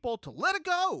encourage people to let it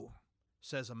go,"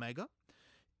 says Omega.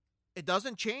 It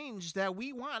doesn't change that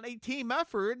we want a team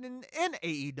effort in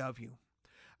AEW.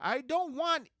 I don't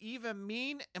want even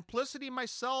mean implicitly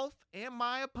myself and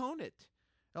my opponent.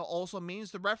 It also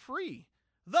means the referee,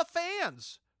 the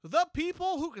fans, the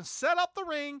people who can set up the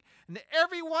ring, and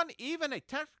everyone, even a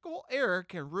technical error,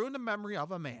 can ruin the memory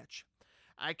of a match.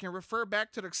 I can refer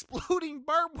back to the exploding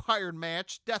barbed wire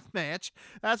death match.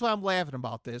 That's why I'm laughing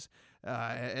about this.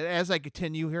 As I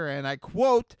continue here, and I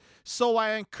quote, "So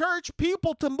I encourage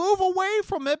people to move away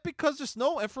from it because there's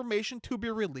no information to be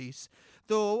released.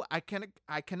 Though I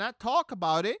cannot talk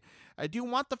about it, I do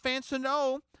want the fans to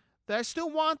know that I still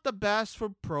want the best for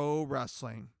pro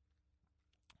wrestling."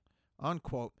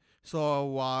 Unquote. So,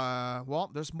 well,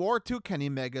 there's more to Kenny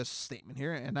Omega's statement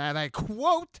here, and I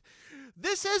quote,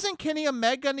 "This isn't Kenny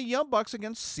Omega and the Young Bucks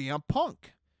against CM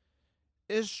Punk.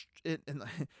 It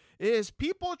is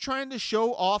people trying to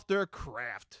show off their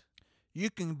craft. You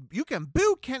can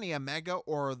boo Kenny Omega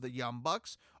or the Young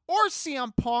Bucks or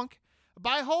CM Punk, but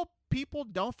I hope people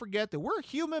don't forget that we're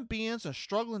human beings and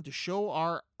struggling to show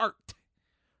our art."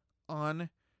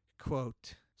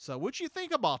 Unquote. So what you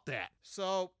think about that?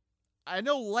 So I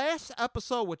know last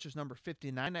episode, which is number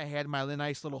 59, I had my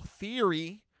nice little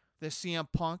theory that CM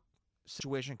Punk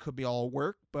situation could be all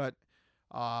work, but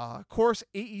of course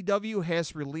AEW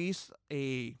has released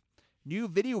a new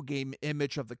video game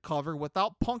image of the cover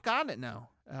without Punk on it now.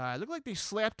 It looked like they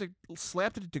slapped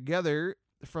it together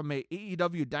from a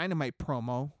AEW Dynamite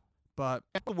promo, but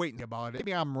I'm waiting about it.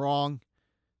 Maybe I'm wrong.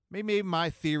 Maybe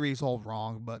my theory's all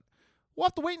wrong, but we'll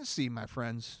have to wait and see, my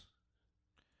friends.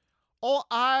 All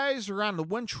eyes are on the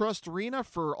Wintrust Arena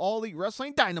for All Elite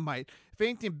Wrestling Dynamite. If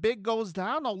anything big goes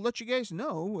down, I'll let you guys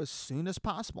know as soon as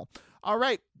possible. All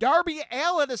right, Darby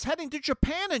Allin is heading to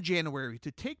Japan in January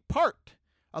to take part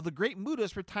of the Great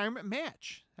Muda's retirement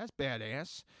match. That's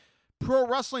badass. Pro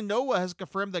Wrestling Noah has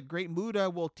confirmed that Great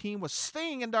Muda will team with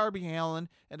Sting and Darby Allin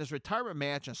in his retirement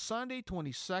match on Sunday,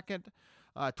 22nd,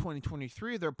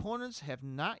 2023. Their opponents have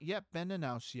not yet been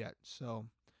announced yet, so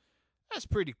that's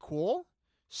pretty cool.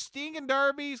 Sting and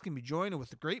Darby's can be joined with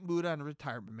the Great Muda in a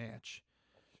retirement match.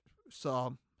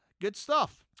 So, good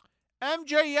stuff.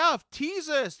 MJF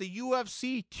teases the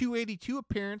UFC 282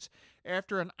 appearance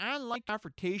after an online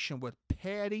confrontation with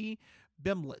Patty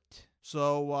Bimlett.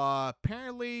 So,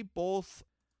 apparently both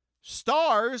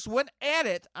stars went at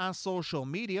it on social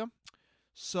media.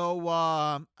 So,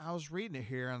 I was reading it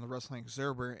here on the Wrestling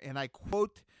Observer, and I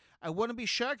quote, "I wouldn't be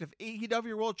shocked if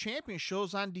AEW World Champion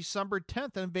shows on December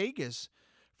 10th in Vegas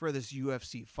for this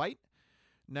UFC fight."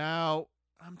 Now,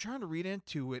 I'm trying to read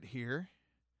into it here.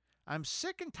 I'm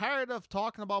sick and tired of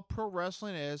talking about pro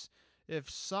wrestling as if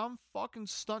some fucking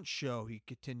stunt show, he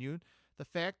continued. The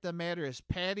fact of the matter is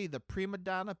Patty, the prima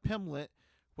donna Pimlet,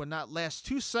 would not last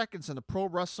 2 seconds in the pro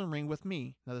wrestling ring with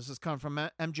me. Now, this is coming from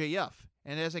MJF.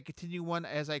 And as I continue on,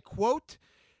 as I quote,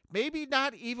 "Maybe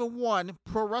not even one,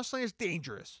 pro wrestling is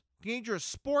dangerous. Dangerous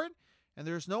sport, and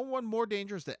there's no one more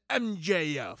dangerous than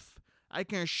MJF. I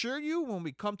can assure you when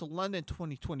we come to London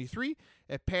 2023,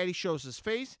 if Patty shows his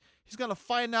face, he's going to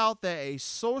find out that a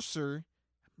saucer,"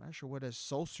 I'm not sure what a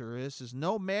saucer is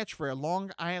no match for a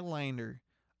Long Islander.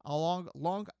 A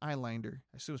long Islander.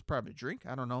 I assume it's probably a drink.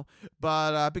 I don't know.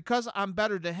 But because I'm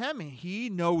better than him, he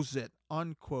knows it.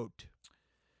 Unquote.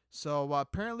 So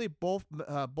apparently both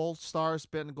stars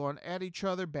been going at each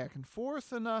other back and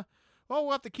forth, and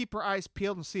we'll have to keep our eyes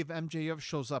peeled and see if MJF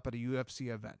shows up at a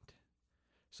UFC event.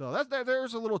 So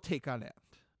there's a little take on that.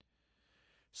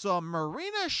 So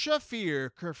Marina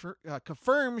Shafir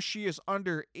confirms she is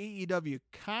under AEW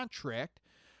contract.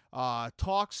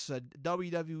 Talks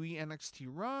WWE NXT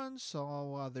run.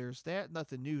 So there's that.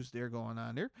 Nothing news there going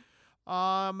on there.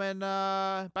 And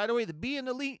by the way, the Being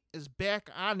Elite is back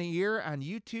on the air on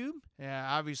YouTube.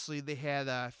 Obviously, they had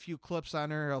a few clips on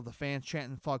there of the fans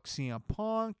chanting "fuck CM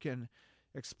Punk" and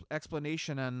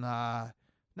explanation and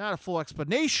not a full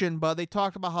explanation, but they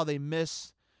talked about how they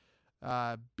miss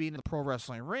being in the pro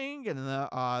wrestling ring, and it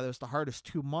was the hardest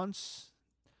 2 months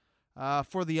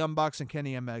for the Young Bucks and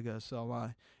Kenny Omega.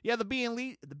 So the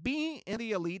Being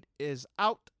Elite is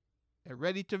out and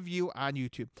ready to view on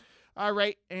YouTube. All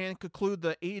right, and conclude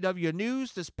the AEW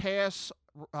news. This past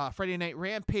Friday Night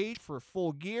Rampage for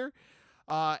Full Gear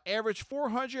averaged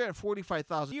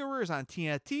 445,000 viewers on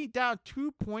TNT, down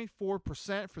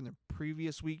 2.4% from the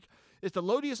previous week. It's the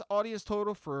lowest audience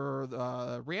total for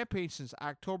the Rampage since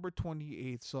October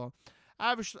 28th. So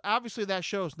obviously that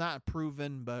show is not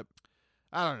proven, but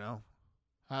I don't know.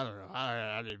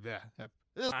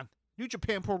 This is New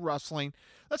Japan Pro Wrestling.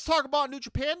 Let's talk about New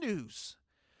Japan news.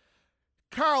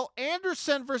 Carl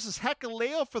Anderson versus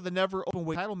Hikuleo for the Never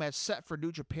Openweight title match set for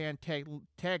New Japan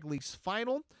Tag League's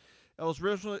final. It was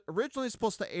originally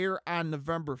supposed to air on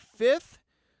November 5th,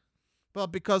 but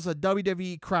because of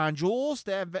WWE Crown Jewels,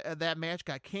 that match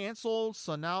got canceled,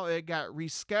 so now it got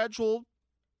rescheduled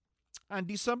on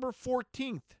December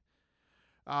 14th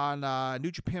on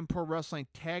New Japan Pro Wrestling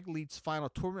Tag League's final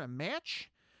tournament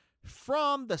match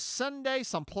from the Sunday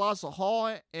Sun Plaza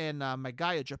Hall in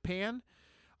Nagaya, Japan.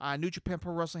 New Japan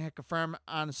Pro Wrestling had confirmed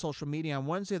on social media on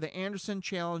Wednesday the Anderson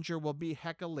challenger will be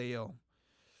Hikuleo.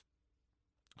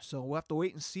 So we'll have to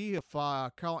wait and see if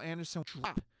Carl Anderson will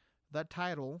drop that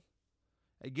title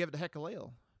and give it to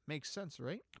Hikuleo. Makes sense,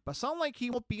 right? But sound like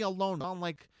he won't be alone. Sound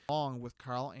like along with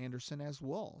Carl Anderson as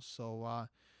well. So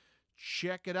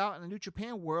check it out in the New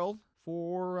Japan world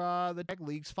for the Tag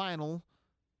League's final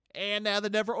and the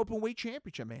Never Openweight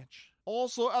Championship match.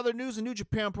 Also, other news in New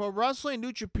Japan Pro Wrestling.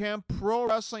 New Japan Pro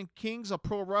Wrestling Kings of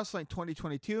Pro Wrestling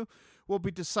 2022 will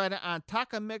be decided on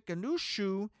Takamika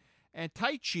Nushu and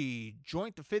Taichi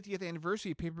joint the 50th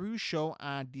anniversary pay-per-view show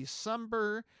on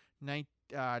December 19th.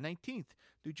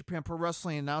 New Japan Pro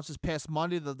Wrestling announced this past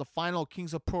Monday that the final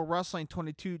Kings of Pro Wrestling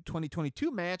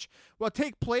 2022 match will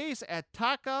take place at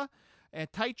Taka and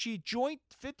Taichi joint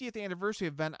 50th anniversary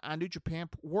event on New Japan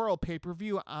World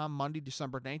pay-per-view on Monday,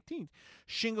 December 19th.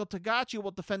 Shingo Tagachi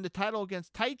will defend the title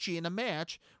against Taichi in a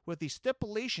match with the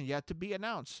stipulation yet to be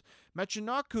announced.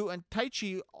 Michinoku and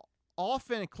Taichi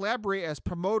often collaborate as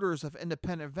promoters of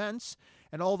independent events,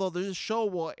 and although this show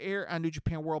will air on New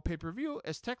Japan World pay-per-view,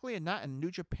 it's technically not a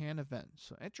New Japan event.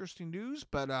 So interesting news,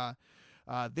 but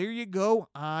there you go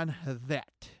on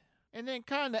that. And then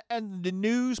kind of end the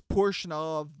news portion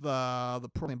of the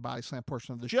Pro and Body Slam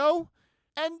portion of the show.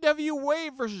 NWA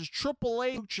versus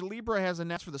AAA Lucha Libre has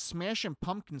announced for the Smashing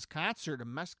Pumpkins concert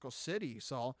in Mexico City.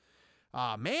 So,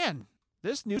 man,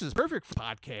 this news is perfect for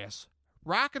podcasts.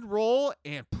 Rock and roll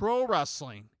and pro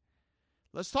wrestling.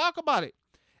 Let's talk about it.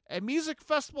 A music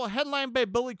festival headlined by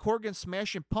Billy Corgan,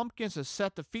 Smashing Pumpkins is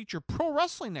set to feature pro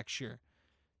wrestling next year.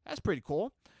 That's pretty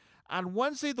cool. On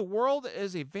Wednesday, the World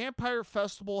is a Vampire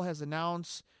Festival has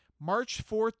announced March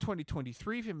 4th,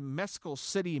 2023 from Mexico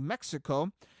City,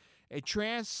 Mexico. A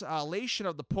translation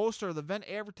of the poster of the event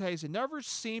advertised a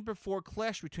never-seen-before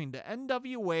clash between the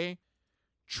NWA,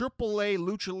 AAA,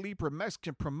 Lucha Libre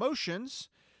Mexican promotions.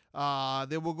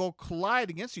 They will go collide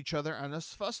against each other on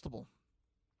this festival.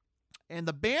 And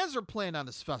the bands are playing on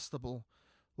this festival.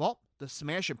 Well, the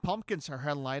Smashing Pumpkins are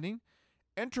headlining.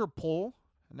 Interpol,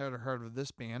 I never heard of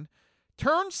this band.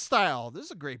 Turnstile, this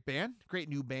is a great band, great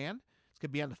new band. It's going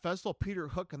to be on the festival. Peter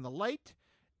Hook and the Light.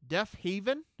 Deaf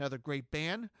Haven, another great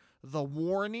band. The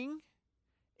Warning,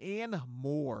 and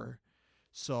more.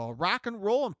 So rock and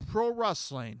roll and pro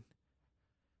wrestling.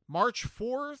 March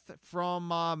 4th from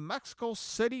Mexico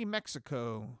City,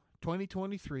 Mexico,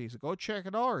 2023. So go check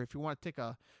it out, or if you want to take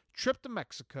a trip to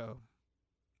Mexico.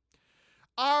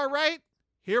 All right,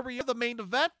 here we have the main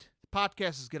event. The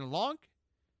podcast is getting long,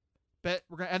 but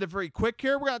we're going to end it very quick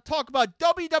here. We're going to talk about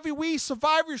WWE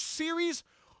Survivor Series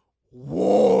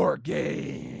War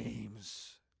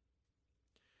Games.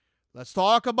 Let's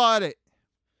talk about it.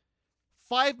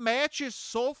 5 matches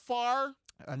so far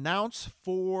announced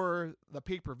for the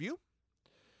pay-per-view.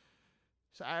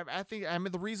 So I think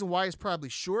the reason why it's probably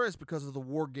short is because of the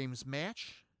War Games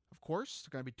match. Of course, there's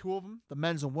going to be 2 of them, the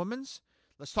men's and women's.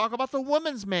 let's talk about the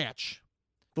women's match.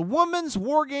 The women's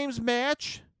War Games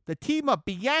match, the team of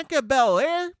Bianca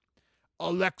Belair,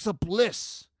 Alexa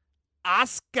Bliss,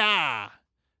 Asuka,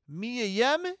 Mia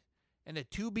Yim, and a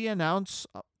to-be-announced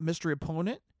mystery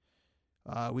opponent.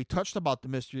 We touched about the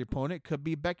mystery opponent. Could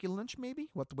be Becky Lynch, maybe.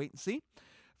 We'll have to wait and see.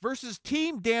 Versus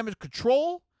Team Damage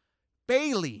Control,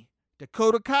 Bayley,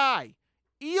 Dakota Kai,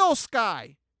 Io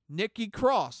Sky, Nikki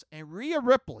Cross, and Rhea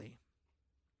Ripley.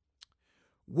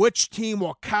 Which team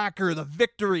will conquer the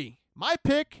victory? My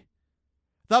pick,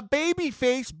 the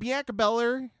babyface Bianca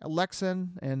Belair, Alexa,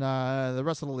 and the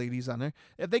rest of the ladies on there.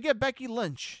 If they get Becky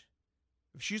Lynch,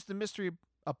 if she's the mystery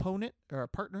opponent or a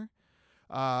partner,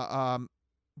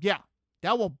 yeah,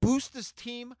 that will boost this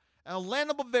team and a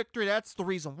landable victory. That's the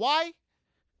reason why.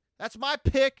 That's my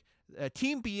pick,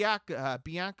 Team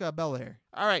Bianca Belair.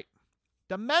 All right,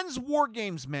 the men's War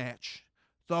Games match,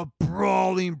 the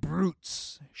Brawling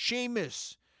Brutes,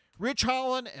 Sheamus, Rich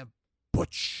Holland, and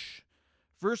Butch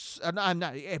Butch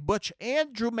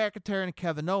and Drew McIntyre and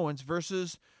Kevin Owens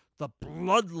versus the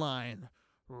Bloodline,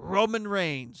 Roman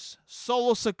Reigns,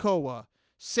 Solo Sikoa,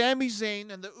 Sami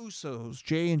Zayn, and the Usos,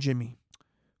 Jay and Jimmy.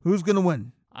 Who's going to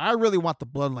win? I really want the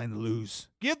Bloodline to lose.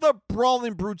 Give the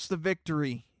Brawling Brutes the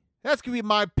victory. That's going to be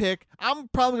my pick. I'm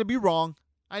probably going to be wrong.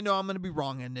 I know I'm going to be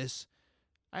wrong in this.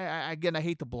 I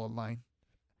hate the Bloodline,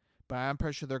 but I'm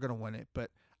pretty sure they're going to win it.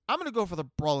 But I'm going to go for the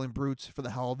Brawling Brutes for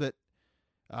the hell of it.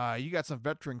 You got some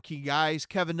veteran key guys.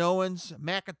 Kevin Owens,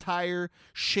 McIntyre,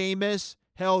 Sheamus.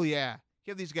 Hell yeah.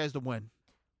 Give these guys the win.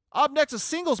 Up next, a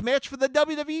singles match for the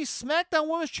WWE SmackDown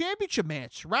Women's Championship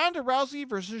match. Ronda Rousey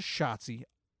versus Shotzi.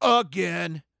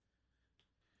 Again.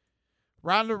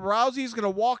 Ronda Rousey is going to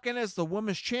walk in as the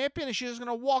women's champion, and she's going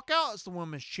to walk out as the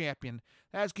women's champion.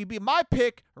 That's going to be my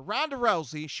pick, Ronda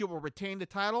Rousey. She will retain the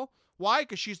title. Why?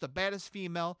 Because she's the baddest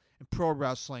female in pro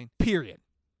wrestling, period.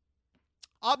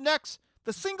 Up next,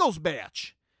 the singles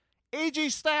match.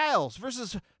 AJ Styles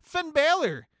versus Finn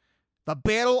Balor. The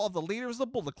battle of the leaders of the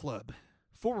Bullet Club.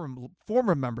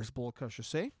 Former members of Bullet Club, I should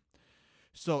say.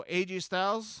 So AJ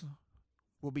Styles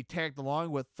will be tagged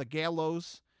along with the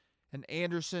Gallows and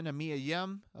Anderson and Mia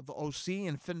Yim of the OC,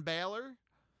 and Finn Balor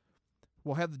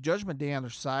will have the Judgment Day on their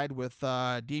side with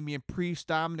Damian Priest,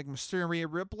 Dominic Mysterio, and Rhea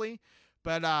Ripley.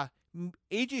 But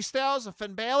AJ Styles and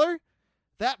Finn Balor,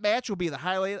 that match will be the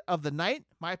highlight of the night.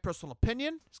 My personal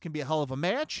opinion, it's going to be a hell of a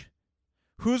match.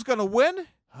 Who's going to win?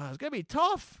 It's going to be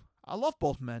tough. I love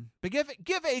both men. But give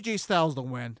AJ Styles the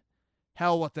win.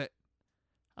 Hell with it.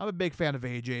 I'm a big fan of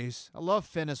AJ's. I love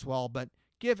Finn as well, but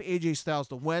give AJ Styles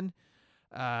the win.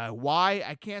 Why?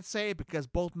 I can't say, because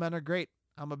both men are great.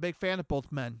 I'm a big fan of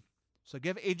both men. So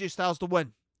give AJ Styles the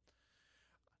win.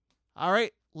 All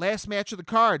right, last match of the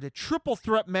card, the triple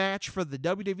threat match for the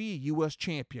WWE U.S.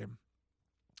 Champion.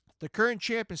 The current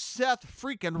champion, Seth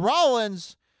freaking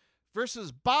Rollins,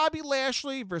 versus Bobby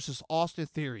Lashley versus Austin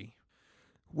Theory.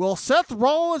 Will Seth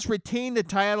Rollins retain the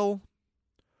title,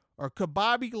 or could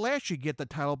Bobby Lashley get the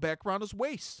title back around his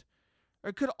waist?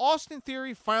 Or could Austin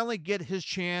Theory finally get his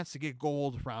chance to get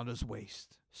gold around his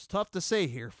waist? It's tough to say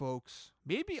here, folks.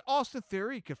 Maybe Austin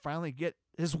Theory could finally get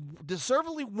his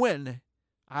deservedly win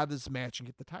out of this match and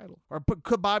get the title. Or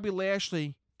could Bobby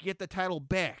Lashley get the title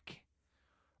back?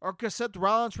 Or could Seth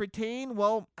Rollins retain?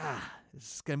 Well,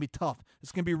 this is going to be tough.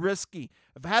 It's going to be risky.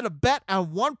 If I had to bet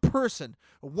on one person,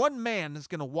 one man is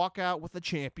going to walk out with the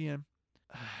champion,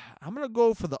 I'm going to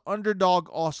go for the underdog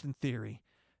Austin Theory.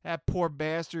 That poor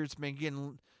bastard's been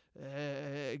getting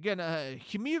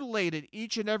humiliated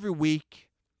each and every week.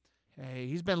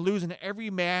 He's been losing every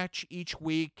match each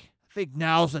week. I think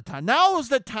now's the time. Now is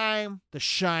the time to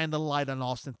shine the light on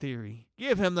Austin Theory.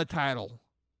 Give him the title.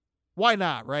 Why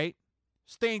not, right?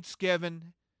 It's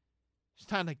Thanksgiving. It's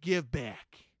time to give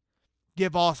back.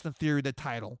 Give Austin Theory the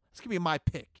title. It's going to be my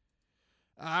pick.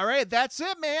 All right, that's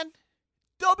it, man.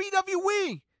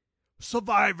 WWE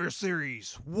Survivor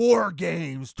Series War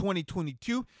Games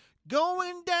 2022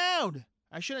 going down.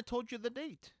 I should have told you the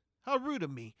date. How rude of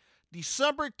me.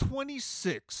 December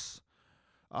 26th.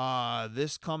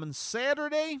 This coming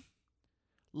Saturday.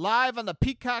 Live on the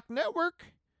Peacock Network.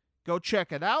 Go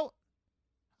check it out.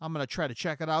 I'm going to try to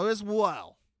check it out as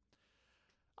well.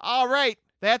 All right.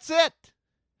 That's it.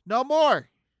 No more.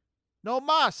 No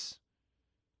mas.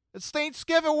 It's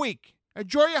Thanksgiving week.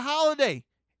 Enjoy your holiday.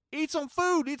 Eat some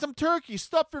food. Eat some turkey.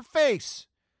 Stuff your face.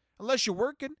 Unless you're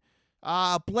working.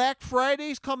 Black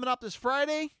Friday's coming up this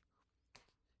Friday.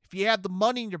 If you have the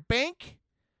money in your bank,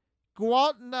 go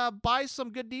out and buy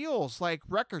some good deals like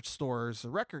record stores,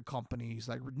 record companies,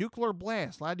 like Nuclear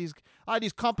Blast. A lot of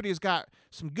these companies got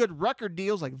some good record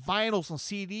deals like vinyls and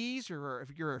CDs, or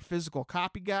if you're a physical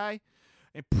copy guy.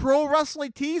 And Pro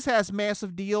Wrestling Tees has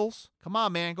massive deals. Come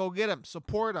on, man. Go get them.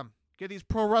 Support them. Get these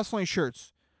pro wrestling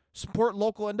shirts. Support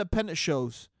local independent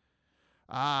shows.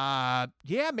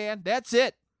 Yeah, man. That's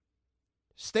it.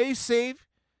 Stay safe.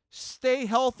 Stay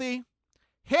healthy.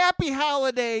 Happy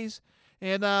holidays.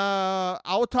 And I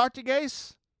will talk to you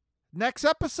guys next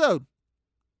episode.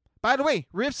 By the way,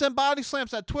 Riffs and Body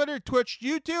Slams on Twitter, Twitch,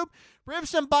 YouTube.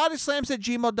 Riffs and Body Slams at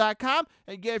gmail.com.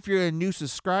 And again, if you're a new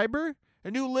subscriber,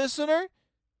 a new listener,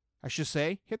 I should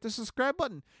say, hit the subscribe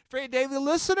button. If you're a daily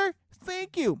listener,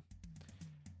 thank you.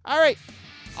 All right,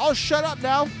 I'll shut up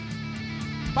now.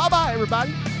 Bye-bye,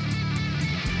 everybody.